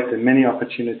collaborate. There are many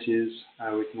opportunities.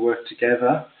 We can work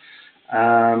together,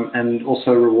 and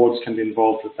also rewards can be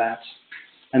involved with that.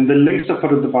 And the links are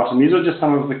put at the bottom. These are just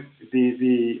some of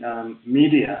the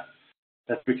media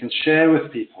that we can share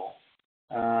with people.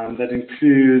 That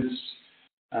includes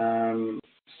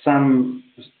some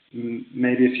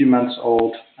maybe a few months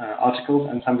old articles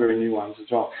and some very new ones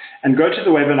as well. And go to the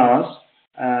webinars.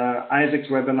 Isaac's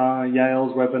webinar,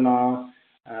 Yale's webinar,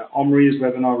 Omri's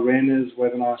webinar, Rena's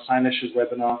webinar, Sinish's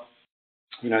webinar.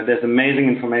 You know, there's amazing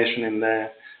information in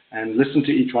there, and listen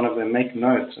to each one of them, make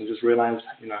notes, and just realize,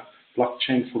 you know,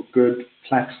 blockchain for good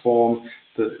platform,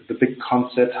 the big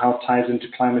concept, how it ties into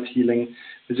climate healing.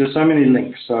 There's just so many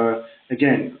links. So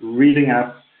again, reading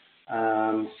up,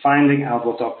 finding out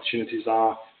what the opportunities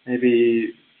are,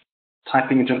 maybe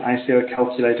typing into an ICO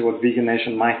calculator what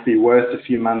VeganNation might be worth a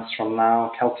few months from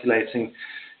now, calculating,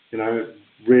 you know,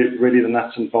 really the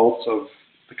nuts and bolts of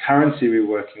the currency we're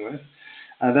working with.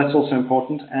 That's also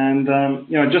important. And,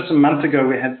 you know, just a month ago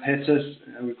we had PETA.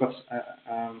 We've got,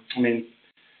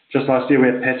 just last year we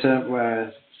had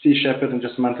PETA, Sea Shepherd, and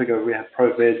just a month ago we had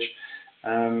ProVeg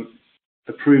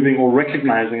approving or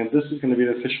recognizing that this is going to be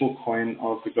the official coin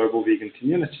of the global vegan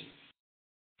community.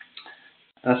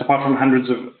 That's apart from hundreds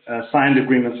of signed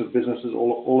agreements with businesses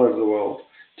all over the world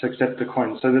to accept the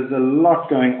coin. So there's a lot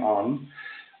going on.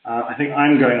 I think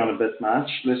I'm going on a bit much.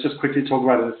 Let's just quickly talk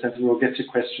about incentives. We'll get to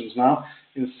questions now.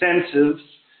 Incentives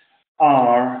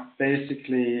are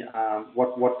basically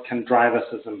what can drive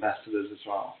us as ambassadors as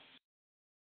well.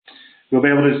 We'll be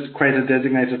able to create a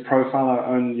designated profile, our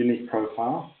own unique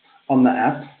profile on the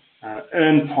app,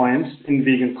 earn points in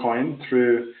Vegan Coin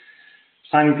through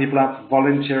signing people up,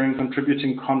 volunteering,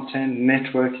 contributing content,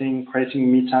 networking,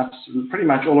 creating meetups, pretty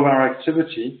much all of our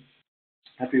activity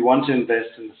that we want to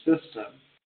invest in the system.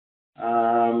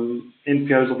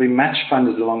 NPOs will be match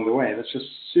funded along the way. That's just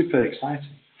super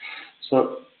exciting.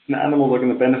 So the animals are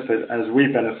going to benefit as we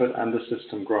benefit and the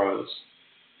system grows.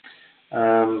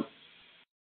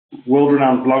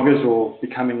 World-renowned bloggers will be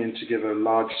coming in to give a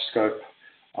large scope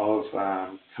of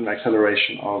kind of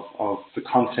acceleration of the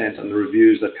content and the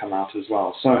reviews that come out as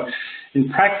well. So in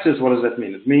practice, what does that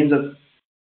mean? It means that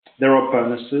There are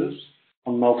bonuses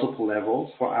on multiple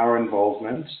levels for our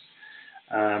involvement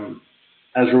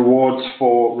as rewards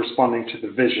for responding to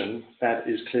the vision that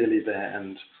is clearly there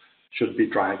and should be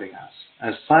driving us.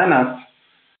 As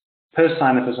per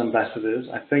sign-up as ambassadors,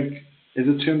 I think, is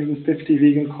it 250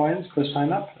 vegan coins per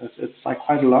sign-up? It's like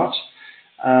quite a lot.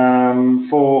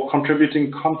 For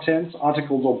contributing content,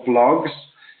 articles or blogs,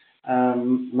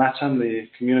 Matan, the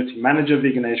community manager of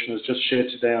VeganNation, has just shared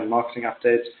today on Marketing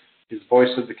Updates his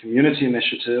Voice of the Community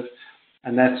initiative,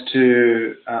 and that's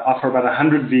to offer about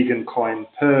 100 vegan coin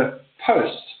per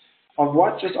post of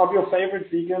what? Just of your favorite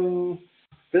vegan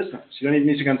business. You don't even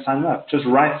need to go and sign up. Just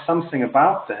write something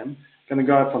about them. Going to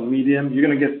go up on Medium. You're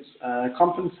going to get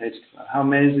compensated for that. How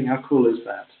amazing, how cool is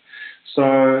that?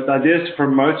 So the idea is to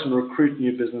promote and recruit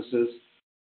new businesses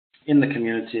in the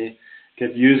community,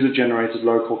 get user-generated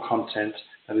local content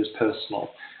that is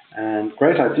personal. And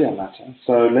great idea, Mata.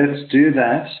 So let's do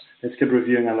that. Let's get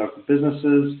reviewing our local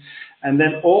businesses. And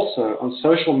then also on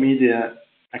social media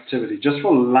activity, just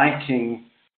for liking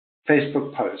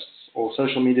Facebook posts or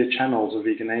social media channels of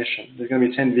VeganNation, there's going to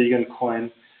be 10 vegan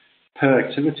coin per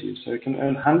activity. So you can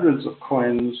earn hundreds of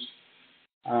coins.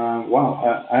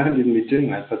 Wow, I haven't even been doing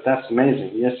that, but that's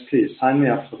amazing. Yes, please, sign me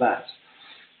up for that.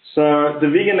 So the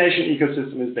VeganNation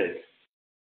ecosystem is big.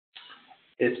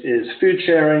 It is food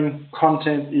sharing,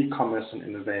 content, e-commerce, and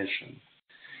innovation.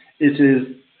 It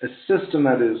is a system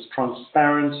that is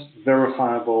transparent,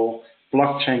 verifiable,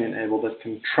 blockchain-enabled, that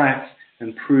can track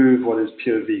and prove what is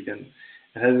pure vegan.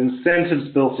 It has incentives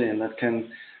built in that can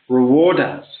reward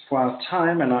us for our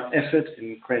time and our effort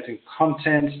in creating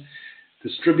content,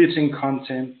 distributing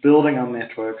content, building our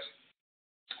networks,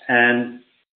 and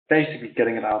basically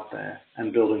getting it out there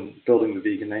and building the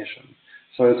VeganNation.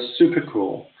 So it's super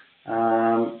cool.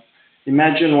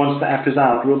 Imagine once the app is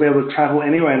out, we'll be able to travel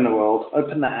anywhere in the world,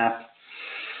 open the app,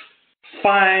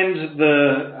 find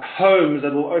the homes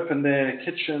that will open their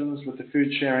kitchens with the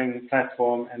food sharing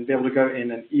platform and be able to go in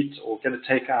and eat or get a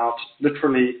takeout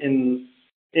literally in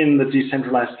the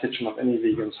decentralized kitchen of any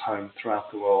vegan's home throughout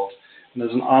the world. And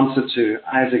there's an answer to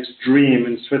Isaac's dream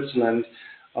in Switzerland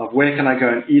of where can I go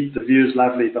and eat? The view is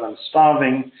lovely, but I'm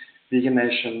starving.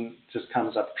 VeganNation just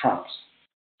comes up trumps.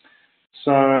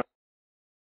 So,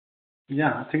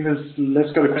 yeah, I think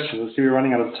let's go to questions. Let's see, we're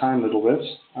running out of time a little bit.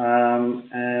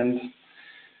 And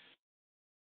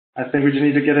I think we just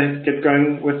need to get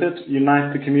going with it,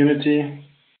 unite the community,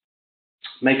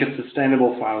 make it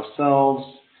sustainable for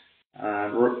ourselves,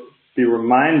 be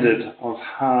reminded of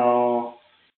how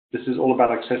this is all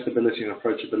about accessibility and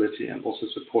approachability and also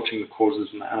supporting the causes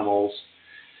and the animals.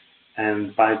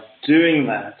 And by doing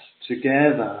that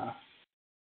together,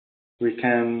 we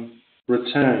can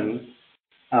return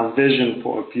our vision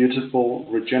for a beautiful,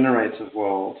 regenerative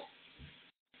world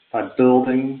by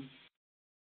building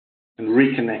and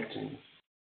reconnecting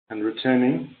and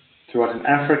returning to what in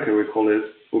Africa we call it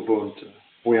Ubuntu.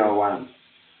 We are one.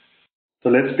 So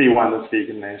let's be one as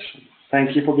VeganNation.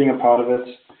 Thank you for being a part of it.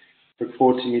 Look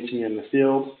forward to meeting you in the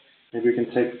field. Maybe we can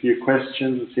take a few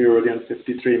questions. I see we're already on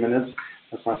 53 minutes.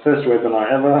 That's my first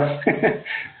webinar ever.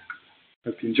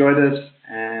 Hope you enjoyed it.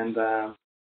 And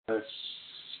let's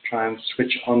try and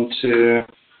switch on to,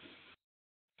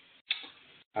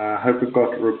 I hope we've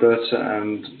got Roberta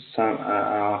and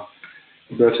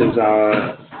Roberta is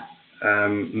our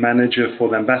manager for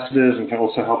the ambassadors and can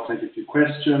also help take a few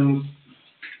questions.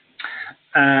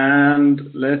 And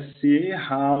let's see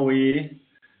how we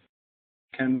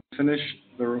can finish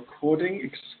the recording.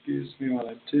 Excuse me while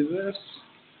I do this.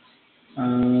 No,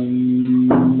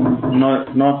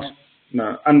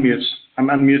 unmute. I'm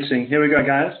unmuting. Here we go,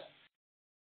 guys.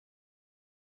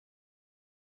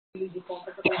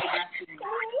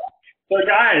 So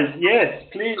guys, yes,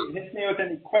 please hit me with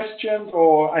any questions,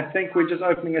 or I think we're just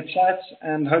opening a chat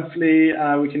and hopefully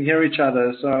we can hear each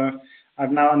other. So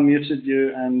I've now unmuted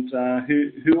you, and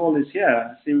who all is here?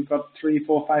 I see we've got 3,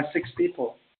 4, 5, 6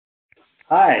 people.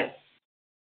 Hi.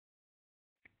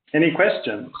 Any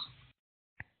questions?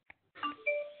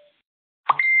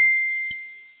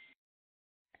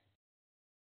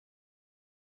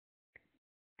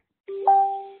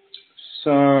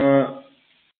 So,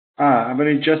 I've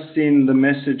only just seen the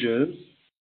messages.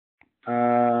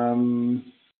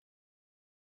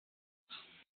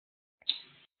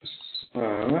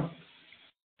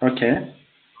 Okay.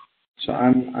 So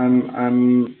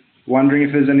I'm wondering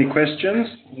if there's any questions.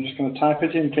 I'm just going to type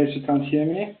it in case you can't hear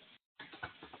me.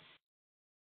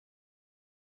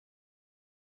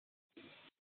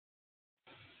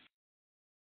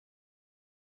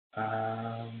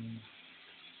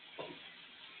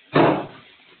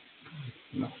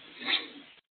 No.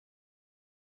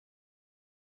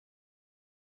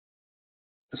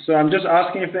 So I'm just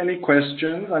asking if there are any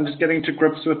questions. I'm just getting to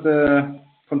grips with the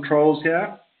controls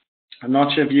here. I'm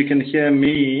not sure if you can hear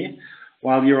me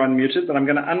while you're unmuted, but I'm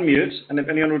going to unmute. And if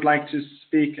anyone would like to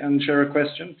speak and share a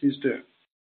question, please do.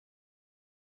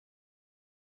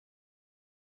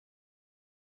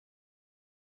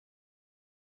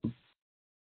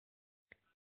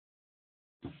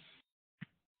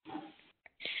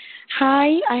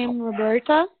 Hi, I am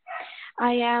Roberta.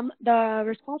 I am the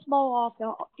responsible of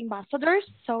the ambassadors.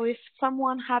 So if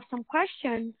someone has some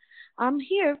question, I'm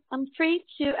here. I'm free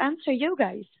to answer you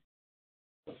guys.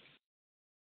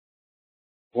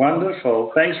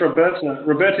 Wonderful. Thanks, Roberta.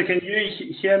 Roberta, can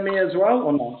you hear me as well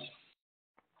or not?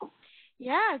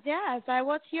 Yes. I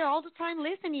was here all the time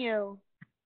listening to you.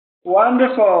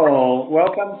 Wonderful.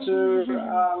 Welcome to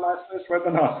my first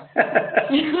webinar. I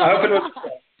hope it was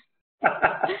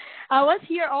I was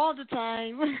here all the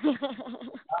time.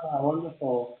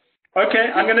 Wonderful.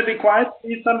 Okay, I'm going to be quiet.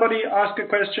 Please somebody ask a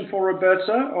question for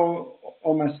Roberta or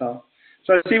myself.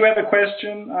 So I see we have a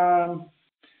question.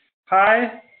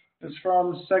 Hi, it's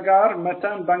from Sagar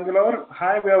Mehta in Bangalore.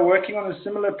 Hi, we are working on a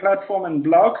similar platform and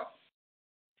blog.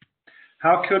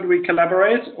 How could we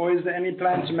collaborate, or is there any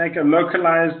plan to make a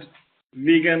localized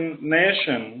vegan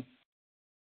nation?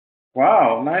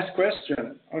 Wow, nice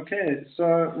question. Okay, so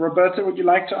Roberta, would you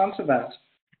like to answer that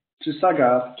to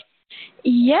Sagar?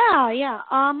 Yeah.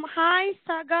 Hi,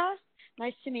 Saga.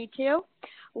 Nice to meet you.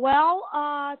 Well,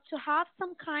 to have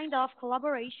some kind of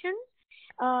collaboration,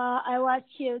 I want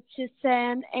you to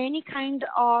send any kind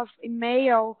of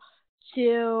email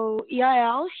to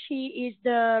Yael. She is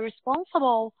the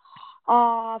responsible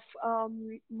of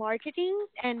marketing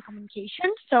and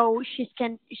communication, so she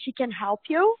can help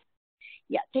you.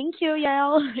 Yeah, thank you,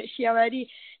 Yael. She already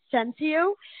sent to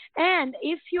you. And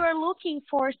if you are looking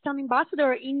for some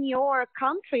ambassador in your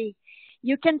country,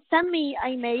 you can send me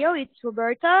an email. It's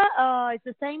Roberta. It's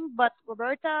the same, but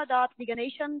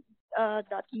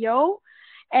roberta.veganation.io.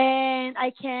 And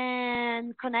I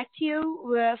can connect you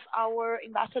with our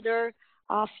ambassador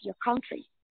of your country.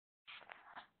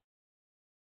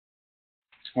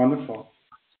 Wonderful.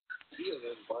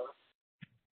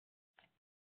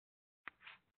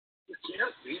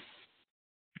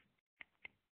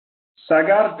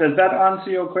 Sagar, does that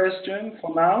answer your question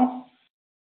for now?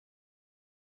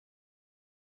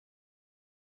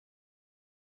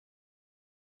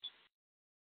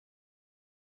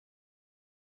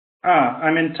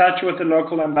 I'm in touch with the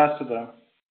local ambassador.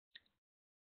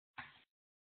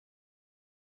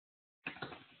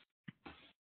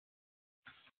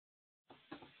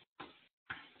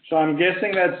 So I'm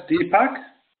guessing that's Deepak.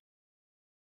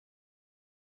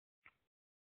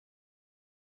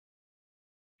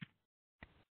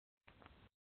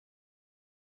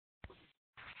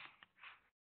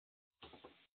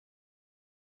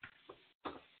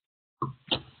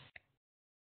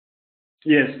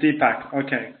 Yes, Deepak.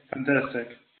 Okay,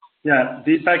 fantastic. Yeah,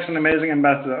 Deepak's an amazing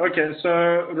ambassador. Okay, so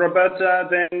Roberta,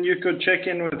 then you could check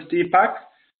in with Deepak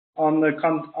on the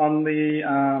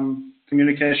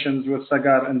communications with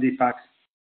Sagar and Deepak.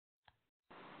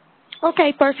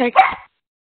 Okay, perfect.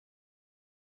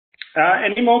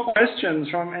 Any more questions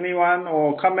from anyone,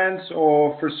 or comments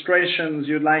or frustrations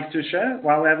you'd like to share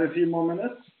while we have a few more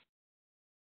minutes?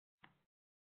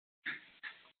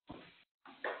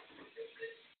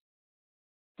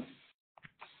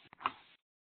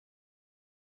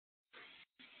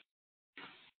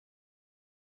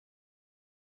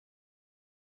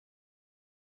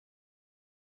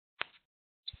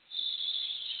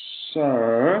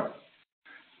 So,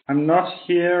 I'm not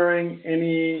hearing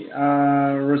any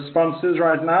responses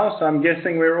right now, so I'm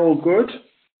guessing we're all good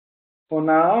for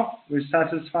now. We're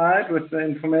satisfied with the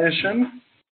information.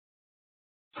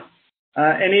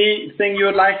 Anything you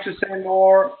would like to say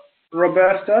more,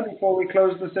 Roberta, before we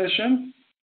close the session?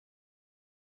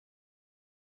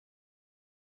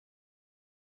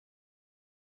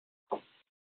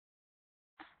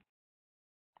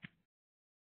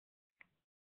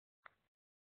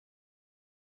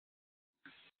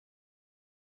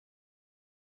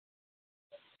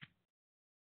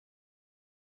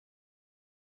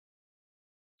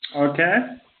 Okay.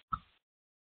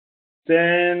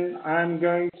 Then I'm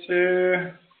going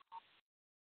to,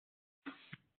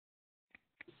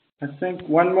 I think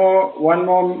one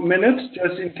more minute,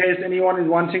 just in case anyone is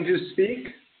wanting to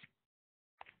speak.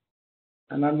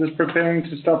 And I'm just preparing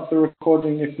to stop the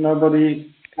recording if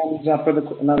nobody comes up with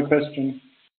another question.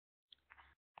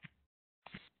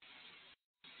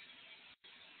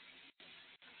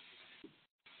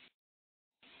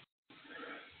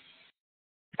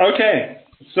 Okay,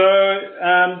 so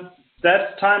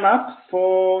that's time up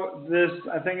for this.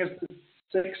 I think it's the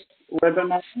sixth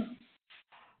webinar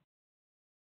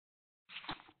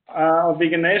of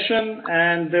VeganNation,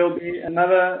 and there'll be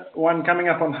another one coming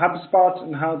up on HubSpot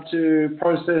and how to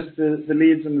process the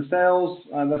leads and the sales.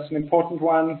 That's an important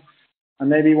one, and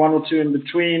maybe one or two in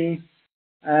between.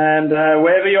 And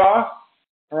wherever you are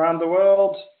around the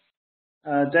world,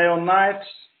 day or night,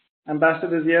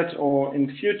 ambassadors yet or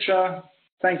in future,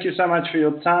 thank you so much for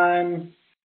your time,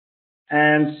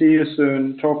 and see you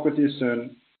soon. Talk with you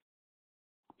soon.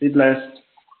 Be blessed.